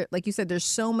 right? But like you said, there's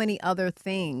so many other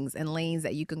things and lanes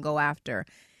that you can go after.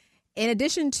 In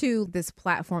addition to this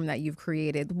platform that you've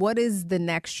created, what is the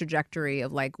next trajectory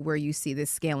of where you see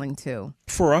this scaling to?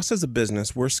 For us as a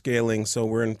business, we're scaling. So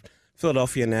we're in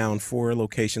Philadelphia now in 4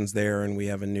 locations there, and we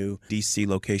have a new DC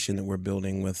location that we're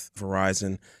building with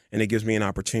Verizon. And it gives me an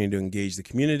opportunity to engage the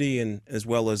community, and as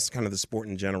well as kind of the sport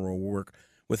in general. We work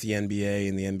with the NBA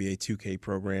and the NBA 2K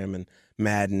program and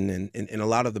Madden and a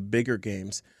lot of the bigger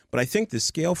games. But I think the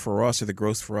scale for us, or the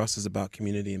growth for us, is about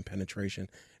community and penetration.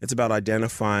 It's about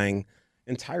identifying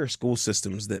entire school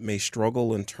systems that may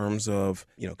struggle in terms of,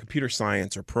 computer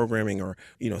science or programming, or,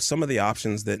 some of the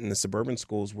options that in the suburban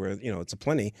schools where, it's a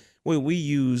plenty, we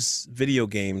use video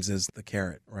games as the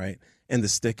carrot, right? And the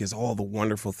stick is all the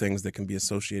wonderful things that can be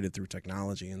associated through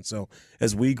technology. And so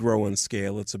as we grow and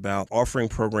scale, it's about offering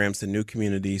programs to new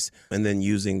communities and then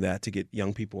using that to get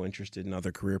young people interested in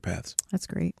other career paths. That's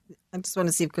great. I just want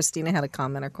to see if Christina had a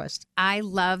comment or question. I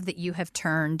love that you have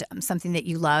turned something that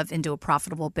you love into a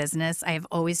profitable business. I have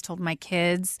always told my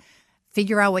kids,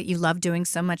 figure out what you love doing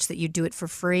so much that you do it for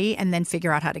free, and then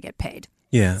figure out how to get paid.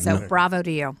 Yeah. So bravo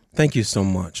to you. Thank you so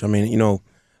much. I mean,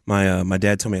 my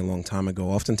dad told me a long time ago,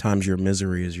 oftentimes your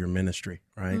misery is your ministry,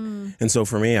 right? And so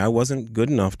for me, I wasn't good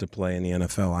enough to play in the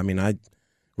NFL. I mean,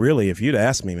 if you'd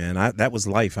asked me, man, that was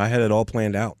life. I had it all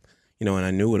planned out, and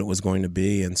I knew what it was going to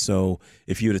be. And so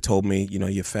if you'd have told me,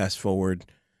 you fast forward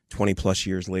 20 plus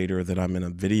years later that I'm in a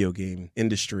video game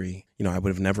industry, I would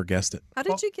have never guessed it. How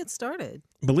did you get started?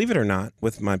 Believe it or not,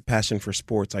 with my passion for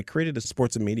sports, I created a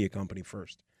sports and media company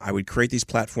first. I would create these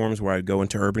platforms where I'd go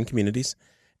into urban communities,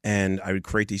 and I would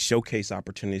create these showcase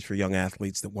opportunities for young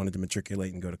athletes that wanted to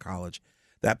matriculate and go to college.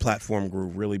 That platform grew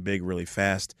really big, really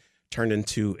fast, turned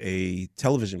into a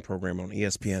television program on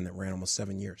ESPN that ran almost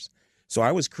 7 years. So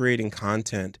I was creating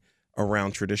content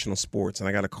around traditional sports, and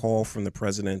I got a call from the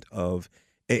president of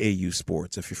AAU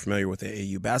Sports, if you're familiar with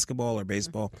AAU basketball or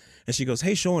baseball. And she goes,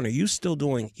 "Hey, Sean, are you still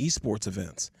doing esports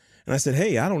events?" And I said,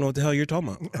 "Hey, I don't know what the hell you're talking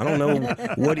about. I don't know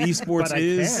what esports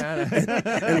is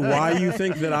and why you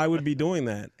think that I would be doing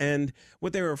that." And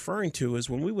what they were referring to is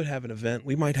when we would have an event,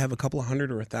 we might have a couple of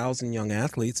hundred or 1,000 young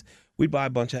athletes. We'd buy a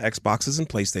bunch of Xboxes and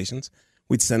PlayStations.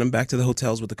 We'd send them back to the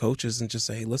hotels with the coaches and just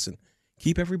say, "Hey, listen,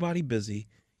 keep everybody busy.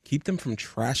 Keep them from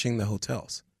trashing the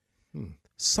hotels."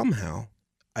 Somehow,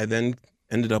 I then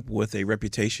ended up with a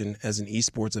reputation as an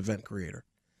esports event creator.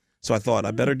 So I thought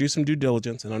I better do some due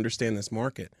diligence and understand this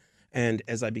market. And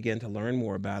as I began to learn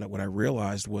more about it, what I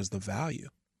realized was the value,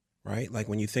 right? Like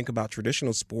when you think about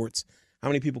traditional sports, how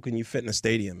many people can you fit in a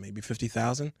stadium? Maybe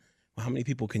 50,000? Well, how many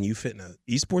people can you fit in an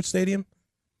esports stadium?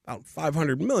 About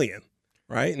 500 million,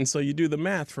 right? And so you do the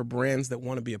math for brands that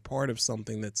want to be a part of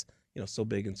something that's so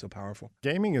big and so powerful.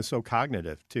 Gaming is so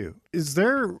cognitive, too. Is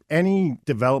there any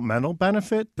developmental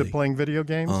benefit to playing video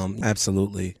games?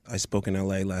 Absolutely. I spoke in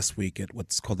LA last week at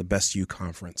what's called the Best You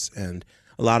Conference, and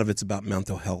a lot of it's about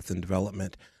mental health and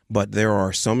development. But there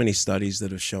are so many studies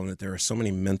that have shown that there are so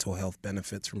many mental health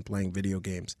benefits from playing video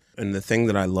games. And the thing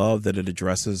that I love that it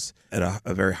addresses at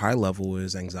a very high level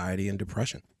is anxiety and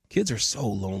depression. Kids are so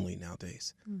lonely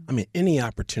nowadays. I mean, any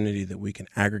opportunity that we can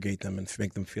aggregate them and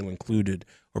make them feel included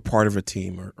or part of a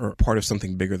team or part of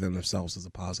something bigger than themselves is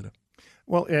a positive.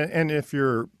 Well, and if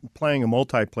you're playing a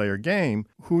multiplayer game,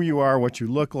 who you are, what you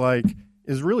look like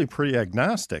is really pretty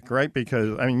agnostic, right?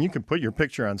 Because, I mean, you can put your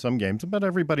picture on some games, but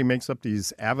everybody makes up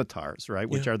these avatars, right?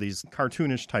 Which are these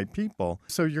cartoonish type people.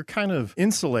 So you're kind of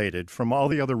insulated from all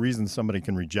the other reasons somebody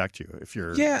can reject you if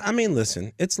you're... Yeah, I mean,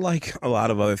 listen, it's like a lot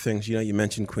of other things. You know, you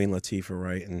mentioned Queen Latifah,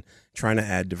 right? And trying to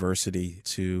add diversity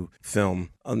to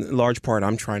film. In large part,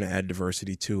 I'm trying to add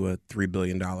diversity to a $3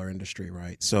 billion industry,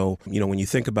 right? So, you know, when you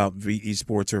think about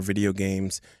esports or video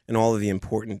games and all of the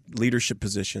important leadership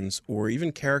positions or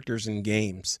even characters in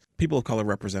games, people of color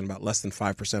represent about less than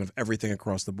 5% of everything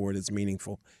across the board that's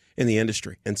meaningful in the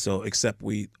industry. And so, except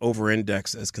we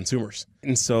over-index as consumers.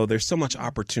 And so there's so much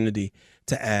opportunity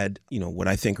to add, you know, what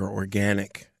I think are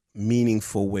organic,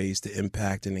 meaningful ways to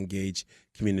impact and engage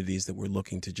communities that we're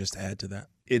looking to just add to that.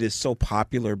 It is so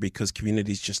popular because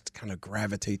communities just kind of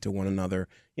gravitate to one another,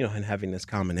 you know, and having this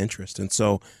common interest. And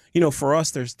so, you know, for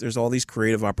us, there's all these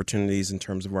creative opportunities in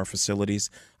terms of our facilities.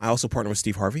 I also partner with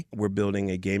Steve Harvey. We're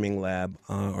building a gaming lab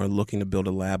or looking to build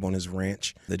a lab on his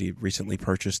ranch that he recently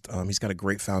purchased. He's got a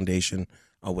great foundation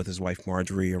with his wife,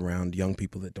 Marjorie, around young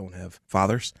people that don't have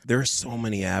fathers. There are so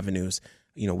many avenues.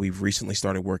 You know, we've recently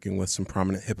started working with some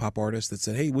prominent hip-hop artists that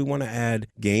said, hey, we want to add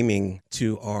gaming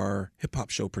to our hip-hop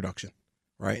show production,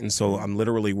 right? And so I'm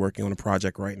literally working on a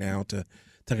project right now to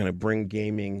kind of bring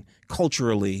gaming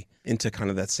culturally into kind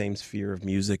of that same sphere of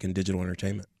music and digital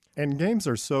entertainment. And games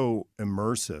are so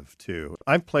immersive, too.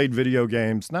 I've played video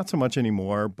games, not so much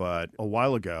anymore, but a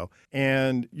while ago,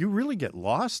 and you really get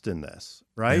lost in this,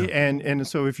 right? Yeah. And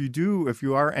so if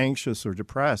you are anxious or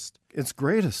depressed, it's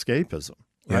great escapism.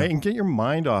 Right. Yeah. And get your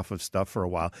mind off of stuff for a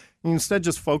while. And instead,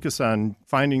 just focus on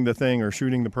finding the thing or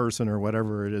shooting the person or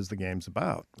whatever it is the game's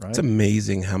about. Right. It's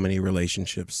amazing how many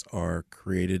relationships are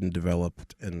created and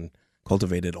developed and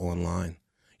cultivated online.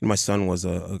 You know, my son was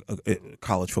a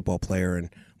college football player,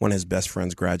 and one of his best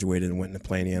friends graduated and went to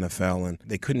play in the NFL, and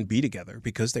they couldn't be together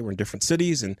because they were in different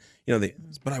cities. And, you know,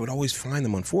 but I would always find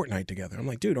them on Fortnite together. I'm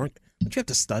like, dude, don't you have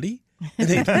to study? And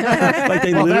they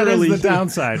well, literally, that is the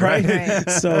downside, right?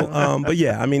 So, but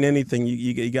yeah, I mean, anything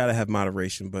you got to have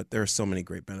moderation. But there are so many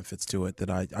great benefits to it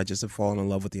that I just have fallen in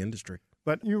love with the industry.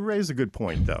 But you raise a good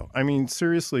point, though. I mean,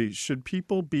 seriously, should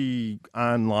people be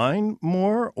online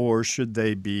more, or should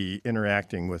they be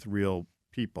interacting with real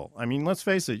people? I mean, let's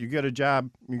face it, you get a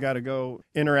job, you got to go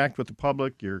interact with the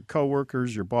public, your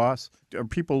coworkers, your boss. Are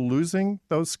people losing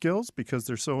those skills because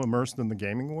they're so immersed in the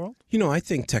gaming world? You know, I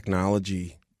think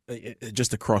technology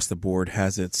just across the board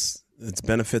has its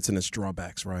benefits and its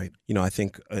drawbacks, right? You know, I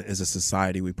think as a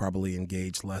society, we probably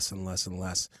engage less and less and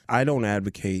less. I don't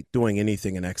advocate doing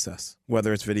anything in excess,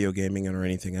 whether it's video gaming or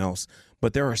anything else,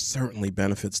 but there are certainly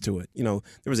benefits to it. You know,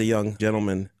 there was a young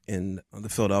gentleman in the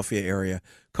Philadelphia area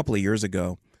a couple of years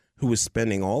ago who was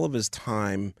spending all of his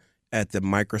time at the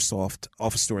Microsoft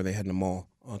office store they had in the mall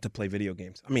to play video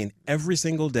games. I mean, every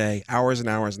single day, hours and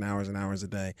hours and hours and hours a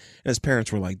day. And his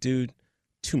parents were like, dude,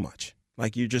 too much.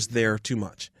 Like, you're just there too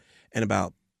much. And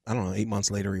about, I don't know, 8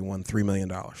 months later, he won $3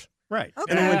 million. Right.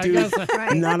 And I went,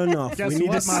 dude, not enough. Guess we need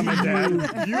what, to see Mom and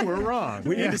Dad? you. You were wrong.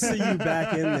 We need to see you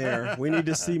back in there. We need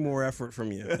to see more effort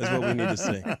from you. Is what we need to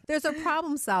see. There's a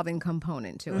problem-solving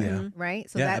component to it, Yeah. right?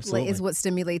 So Yeah, that absolutely. is what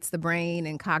stimulates the brain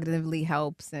and cognitively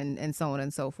helps and so on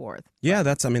and so forth. Yeah,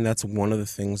 that's one of the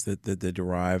things that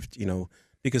derived, you know,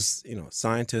 because, you know,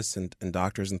 scientists and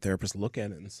doctors and therapists look at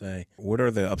it and say, what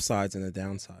are the upsides and the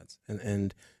downsides?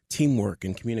 And teamwork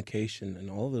and communication and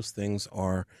all of those things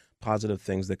are positive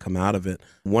things that come out of it.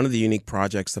 One of the unique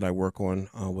projects that I work on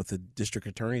with the District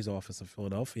Attorney's Office of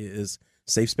Philadelphia is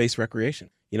safe space recreation.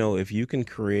 You know, if you can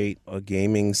create a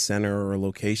gaming center or a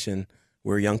location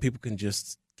where young people can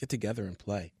just get together and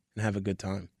play and have a good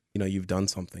time, you know, you've done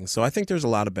something. So I think there's a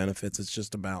lot of benefits. It's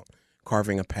just about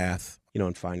carving a path, you know,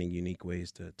 and finding unique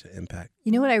ways to impact.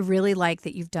 You know what I really like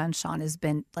that you've done, Sean, has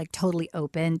been like totally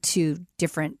open to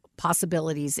different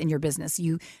possibilities in your business.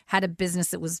 You had a business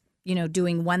that was, you know,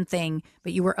 doing one thing,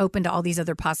 but you were open to all these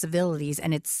other possibilities,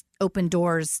 and it's opened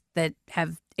doors that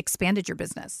have expanded your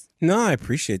business. No, I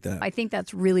appreciate that. I think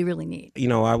that's really, really neat. You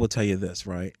know, I will tell you this,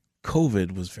 right?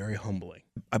 COVID was very humbling.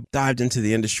 I dived into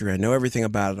the industry. I know everything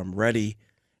about it. I'm ready.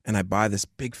 And I buy this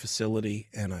big facility,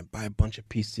 and I buy a bunch of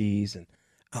PCs and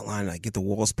outline. And I get the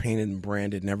walls painted and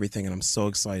branded and everything. And I'm so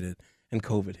excited. And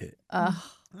COVID hit.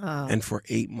 And for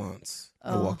 8 months,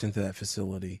 I walked into that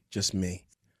facility, just me.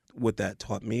 What that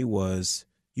taught me was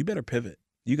you better pivot.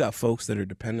 You got folks that are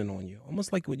dependent on you,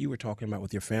 almost like what you were talking about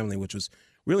with your family, which was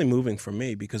really moving for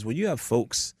me, because when you have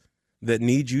folks that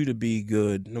need you to be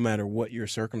good no matter what your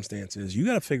circumstance is. You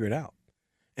got to figure it out.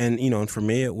 And, and for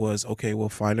me it was, okay, well,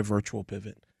 find a virtual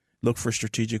pivot. Look for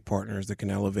strategic partners that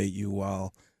can elevate you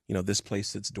while, this place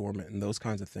sits dormant and those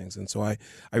kinds of things. And so I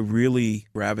really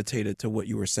gravitated to what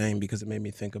you were saying because it made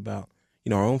me think about,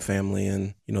 our own family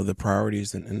and, the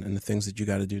priorities and the things that you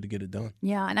got to do to get it done.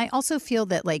 Yeah. And I also feel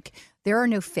that there are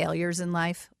no failures in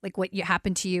life. What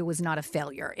happened to you was not a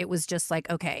failure. It was just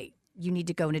okay, you need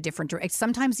to go in a different direction.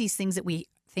 Sometimes these things that we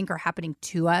think are happening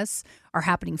to us are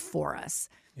happening for us.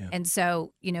 Yeah. And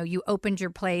so, you opened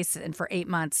your place and for 8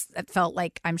 months, it felt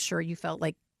I'm sure you felt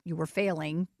like you were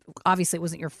failing. Obviously, it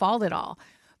wasn't your fault at all,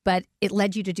 but it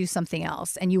led you to do something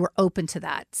else and you were open to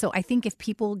that. So I think if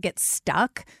people get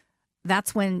stuck,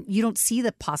 that's when you don't see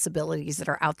the possibilities that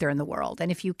are out there in the world.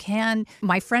 And if you can,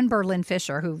 my friend Berlin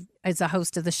Fisher, who is a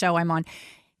host of the show I'm on,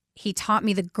 he taught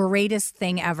me the greatest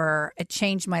thing ever. It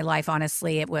changed my life,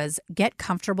 honestly. It was get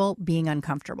comfortable being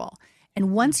uncomfortable.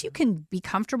 And once you can be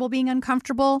comfortable being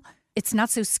uncomfortable, it's not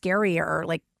so scary or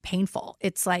painful.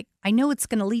 It's I know it's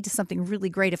going to lead to something really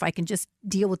great if I can just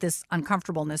deal with this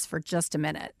uncomfortableness for just a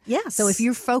minute. Yes. So if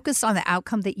you're focused on the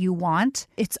outcome that you want,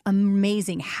 it's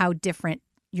amazing how different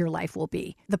your life will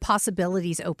be. The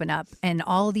possibilities open up and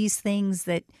all these things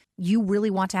that you really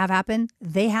want to have happen,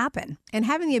 they happen. And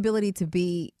having the ability to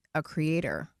be a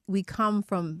creator, we come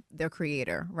from the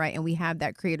creator, right? And we have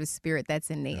that creative spirit that's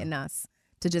innate in us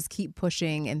to just keep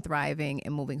pushing and thriving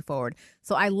and moving forward.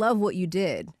 So I love what you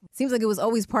did. Seems like it was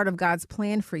always part of God's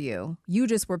plan for you. You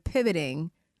just were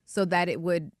pivoting so that it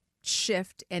would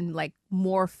shift and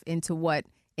morph into what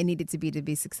it needed to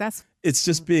be successful. It's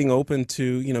just being open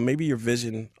to, maybe your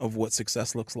vision of what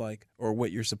success looks like or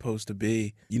what you're supposed to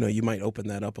be. You might open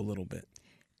that up a little bit.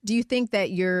 Do you think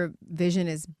that your vision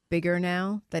is bigger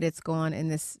now that it's gone in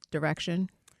this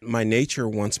direction? My nature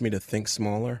wants me to think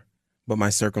smaller, but my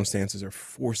circumstances are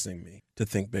forcing me to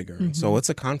think bigger. Mm-hmm. So it's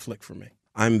a conflict for me.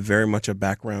 I'm very much a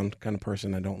background kind of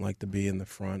person. I don't like to be in the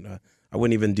front. I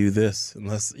wouldn't even do this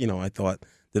unless, I thought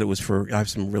that it was I have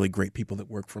some really great people that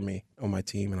work for me on my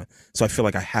team. And so I feel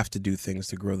like I have to do things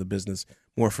to grow the business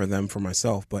more for them, for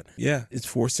myself. But yeah, it's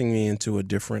forcing me into a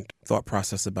different thought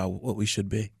process about what we should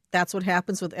be. That's what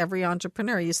happens with every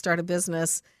entrepreneur. You start a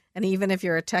business, and even if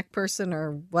you're a tech person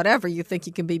or whatever, you think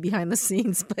you can be behind the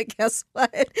scenes, but guess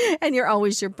what? And you're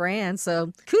always your brand.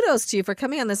 So kudos to you for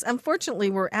coming on this. Unfortunately,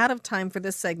 we're out of time for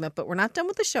this segment, but we're not done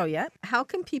with the show yet. How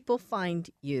can people find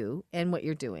you and what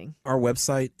you're doing? Our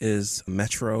website is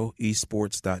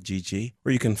metroesports.gg,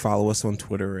 or you can follow us on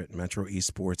Twitter at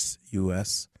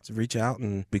metroesportsus. So reach out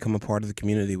and become a part of the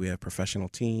community. We have professional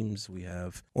teams. We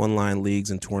have online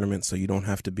leagues and tournaments, so you don't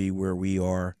have to be where we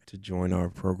are to join our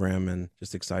program, and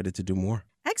just excited to do more.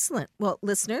 Excellent. Well,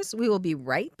 listeners, we will be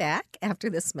right back after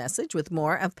this message with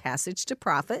more of Passage to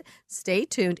Profit. Stay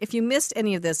tuned. If you missed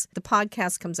any of this, the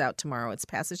podcast comes out tomorrow. It's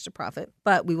Passage to Profit,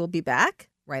 but we will be back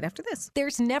right after this.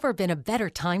 There's never been a better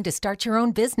time to start your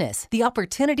own business. The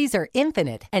opportunities are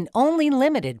infinite and only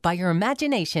limited by your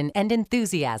imagination and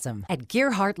enthusiasm. At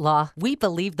Gearhart Law, we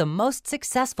believe the most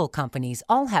successful companies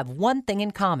all have one thing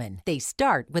in common. They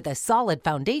start with a solid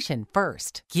foundation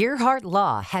first. Gearhart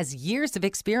Law has years of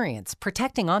experience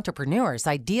protecting entrepreneurs'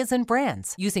 ideas and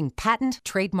brands using patent,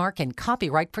 trademark, and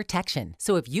copyright protection.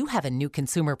 So if you have a new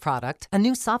consumer product, a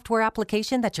new software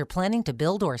application that you're planning to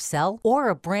build or sell, or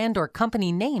a brand or company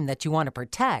name that you want to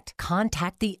protect,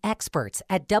 contact the experts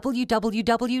at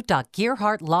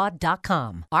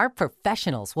www.gearhartlaw.com. Our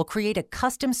professionals will create a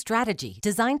custom strategy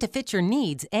designed to fit your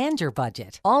needs and your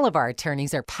budget. All of our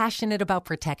attorneys are passionate about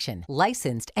protection,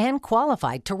 licensed and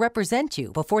qualified to represent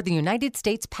you before the United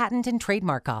States Patent and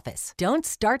Trademark Office. Don't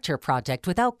start your project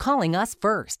without calling us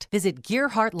first. Visit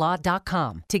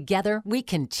gearhartlaw.com. Together, we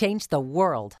can change the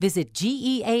world. Visit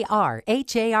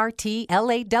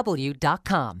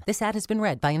GEARHARTLAW.com. This ad has been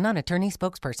read by a non-attorney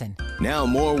spokesperson. Now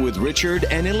more with Richard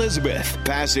and Elizabeth.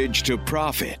 Passage to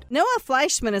Profit. Noah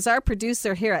Fleischman is our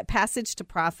producer here at Passage to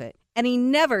Profit, and he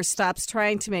never stops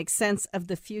trying to make sense of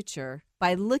the future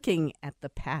by looking at the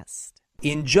past.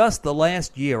 In just the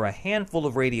last year, a handful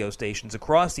of radio stations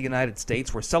across the United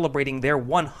States were celebrating their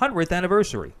 100th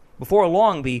anniversary. Before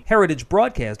long, the heritage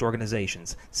broadcast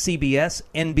organizations, CBS,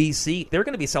 NBC, they're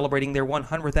going to be celebrating their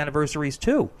 100th anniversaries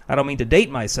too. I don't mean to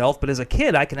date myself, but as a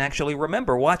kid, I can actually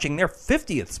remember watching their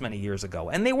 50ths many years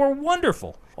ago, and they were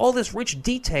wonderful. All this rich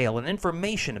detail and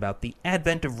information about the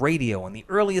advent of radio and the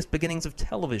earliest beginnings of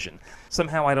television.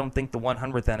 Somehow I don't think the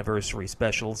 100th anniversary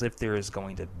specials, if there is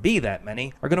going to be that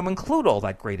many, are going to include all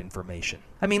that great information.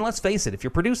 I mean, let's face it, if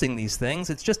you're producing these things,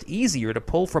 it's just easier to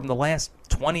pull from the last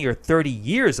 20 or 30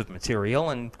 years of material,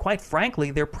 and quite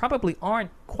frankly, there probably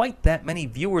aren't quite that many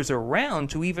viewers around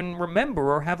to even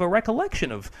remember or have a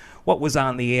recollection of what was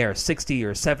on the air 60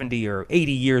 or 70 or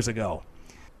 80 years ago.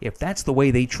 If that's the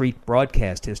way they treat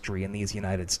broadcast history in these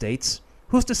United States,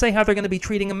 who's to say how they're going to be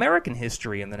treating American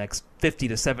history in the next 50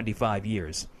 to 75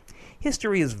 years?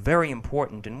 History is very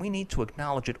important, and we need to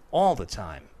acknowledge it all the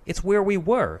time. It's where we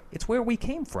were. It's where we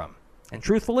came from. And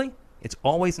truthfully, it's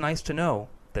always nice to know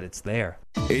that it's there.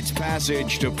 It's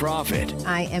Passage to Profit.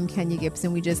 I am Kenya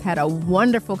Gibson. We just had a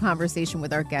wonderful conversation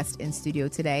with our guest in studio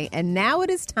today. And now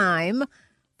it is time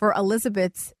for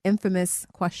Elizabeth's infamous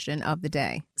question of the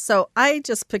day. So I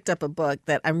just picked up a book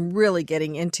that I'm really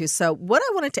getting into. So what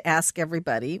I wanted to ask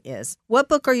everybody is, what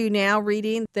book are you now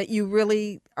reading that you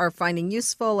really are finding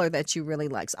useful or that you really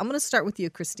like? So I'm going to start with you,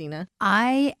 Christina.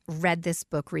 I read this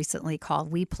book recently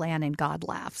called We Plan and God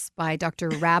Laughs by Dr.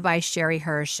 Rabbi Sherry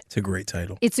Hirsch. It's a great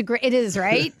title. It is,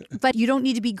 right? But you don't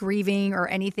need to be grieving or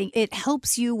anything. It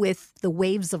helps you with the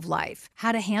waves of life,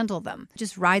 how to handle them.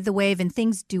 Just ride the wave, and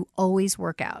things do always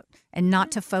work out. And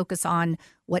not to focus on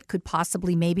what could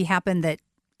possibly maybe happen that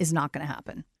is not going to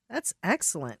happen. That's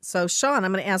excellent. So, Sean,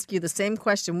 I'm going to ask you the same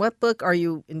question. What book are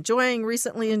you enjoying,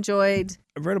 recently enjoyed?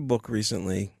 I read a book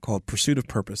recently called Pursuit of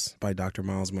Purpose by Dr.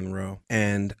 Miles Monroe,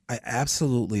 and I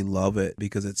absolutely love it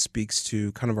because it speaks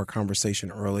to kind of our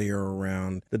conversation earlier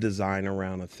around the design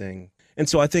around a thing. And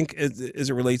so I think as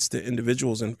it relates to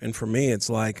individuals, and for me, it's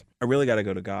like I really got to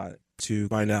go to God to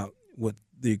find out what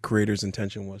the Creator's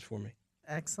intention was for me.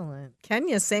 Excellent.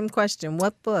 Kenya, same question.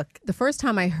 What book? The first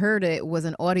time I heard it was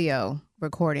an audio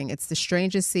recording. It's The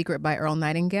Strangest Secret by Earl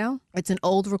Nightingale. It's an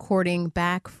old recording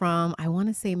back from, I want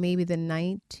to say maybe the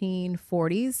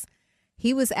 1940s.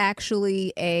 He was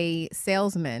actually a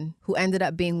salesman who ended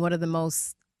up being one of the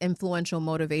most influential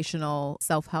motivational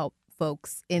self-help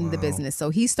folks in the business. So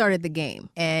he started the game,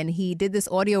 and he did this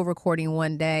audio recording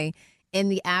one day in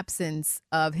the absence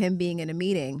of him being in a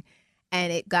meeting.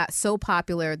 And it got so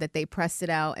popular that they pressed it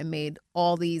out and made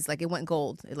all these, like it went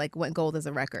gold. It went gold as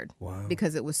a record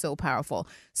because it was so powerful.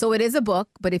 So it is a book,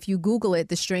 but if you Google it,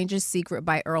 The Strangest Secret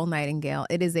by Earl Nightingale,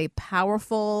 it is a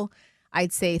powerful,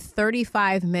 I'd say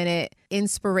 35-minute,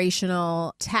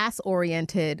 inspirational,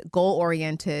 task-oriented,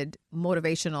 goal-oriented,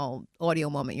 motivational audio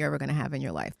moment you're ever going to have in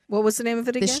your life. What was the name of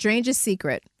it again? The Strangest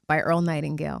Secret by Earl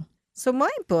Nightingale. So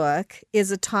my book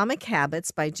is Atomic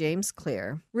Habits by James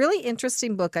Clear. Really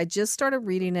interesting book. I just started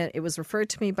reading it. It was referred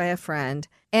to me by a friend.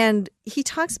 And he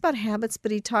talks about habits,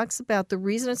 but he talks about the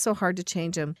reason it's so hard to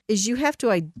change them is you have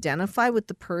to identify with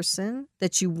the person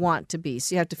that you want to be.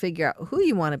 So you have to figure out who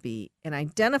you want to be and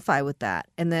identify with that.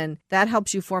 And then that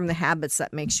helps you form the habits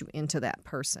that makes you into that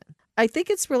person. I think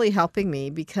it's really helping me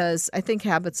because I think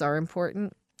habits are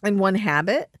important. And one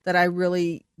habit that I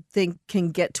really think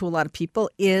can get to a lot of people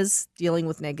is dealing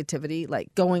with negativity,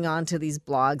 like going on to these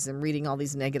blogs and reading all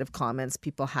these negative comments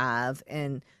people have.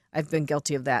 And I've been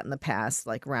guilty of that in the past,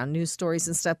 like around news stories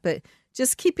and stuff. But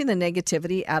just keeping the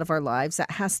negativity out of our lives, that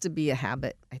has to be a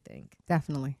habit, I think.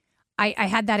 Definitely. I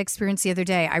had that experience the other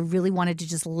day. I really wanted to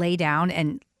just lay down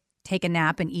and take a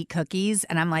nap and eat cookies.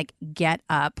 And I'm like, get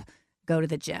up, go to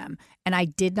the gym. And I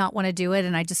did not want to do it.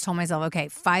 And I just told myself, okay,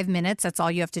 5 minutes, that's all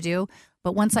you have to do.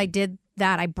 But once I did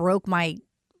that, I broke my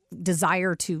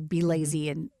desire to be lazy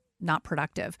and not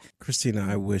productive. Christina,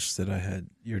 I wish that I had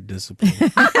your discipline.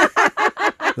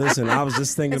 Listen, I was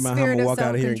just thinking about how I'm going to walk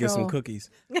out of here and get some cookies.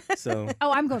 So.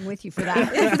 Oh, I'm going with you for that.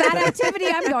 For that activity,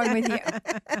 I'm going with you.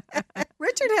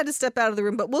 Richard had to step out of the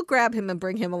room, but we'll grab him and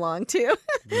bring him along too.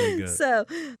 Very good. So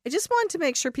I just wanted to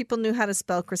make sure people knew how to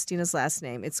spell Christina's last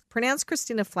name. It's pronounced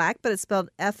Christina Flach, but it's spelled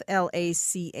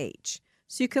Flach.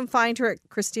 So you can find her at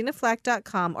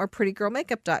ChristinaFlach.com or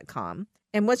PrettyGirlMakeup.com.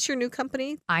 And what's your new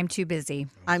company? I'm Too Busy.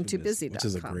 I'm Too Busy. Which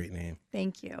is a great name.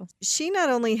 Thank you. She not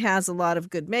only has a lot of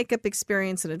good makeup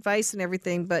experience and advice and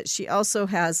everything, but she also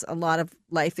has a lot of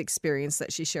life experience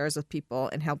that she shares with people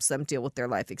and helps them deal with their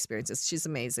life experiences. She's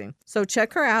amazing. So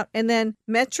check her out. And then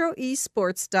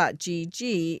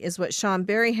metroesports.gg is what Sean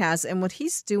Berry has. And what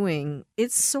he's doing,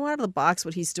 it's so out of the box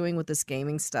what he's doing with this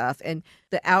gaming stuff and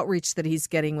the outreach that he's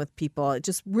getting with people.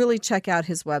 Just really check out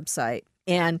his website.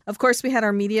 And, of course, we had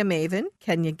our media maven,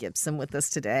 Kenya Gibson, with us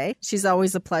today. She's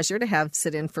always a pleasure to have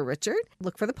sit in for Richard.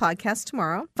 Look for the podcast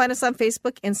tomorrow. Find us on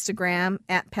Facebook, Instagram,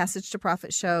 at Passage to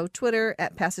Profit Show, Twitter,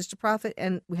 at Passage to Profit,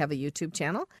 and we have a YouTube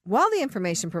channel. While the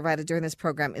information provided during this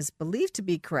program is believed to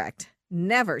be correct,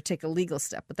 never take a legal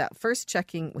step without first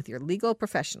checking with your legal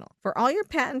professional. For all your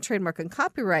patent, trademark, and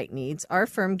copyright needs, our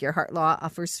firm, Gearhart Law,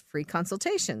 offers free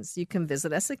consultations. You can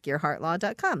visit us at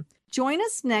gearhartlaw.com. Join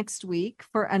us next week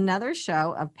for another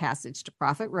show of Passage to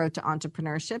Profit, Road to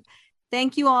Entrepreneurship.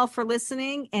 Thank you all for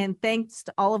listening, and thanks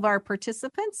to all of our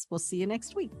participants. We'll see you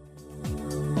next week.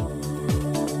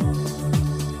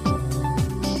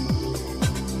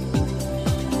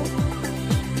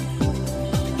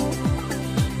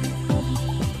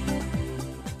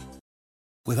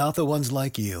 Without the ones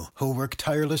like you, who work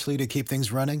tirelessly to keep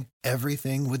things running,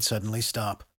 everything would suddenly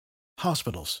stop.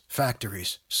 Hospitals,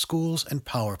 factories, schools, and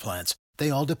power plants, they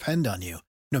all depend on you.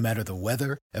 No matter the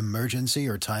weather, emergency,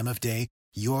 or time of day,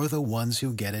 you're the ones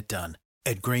who get it done.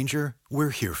 At Grainger,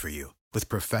 we're here for you with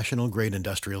professional-grade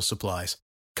industrial supplies.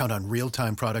 Count on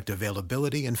real-time product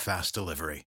availability and fast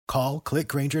delivery. Call, click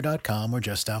Grainger.com, or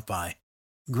just stop by.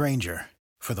 Grainger,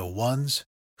 for the ones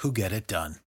who get it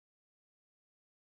done.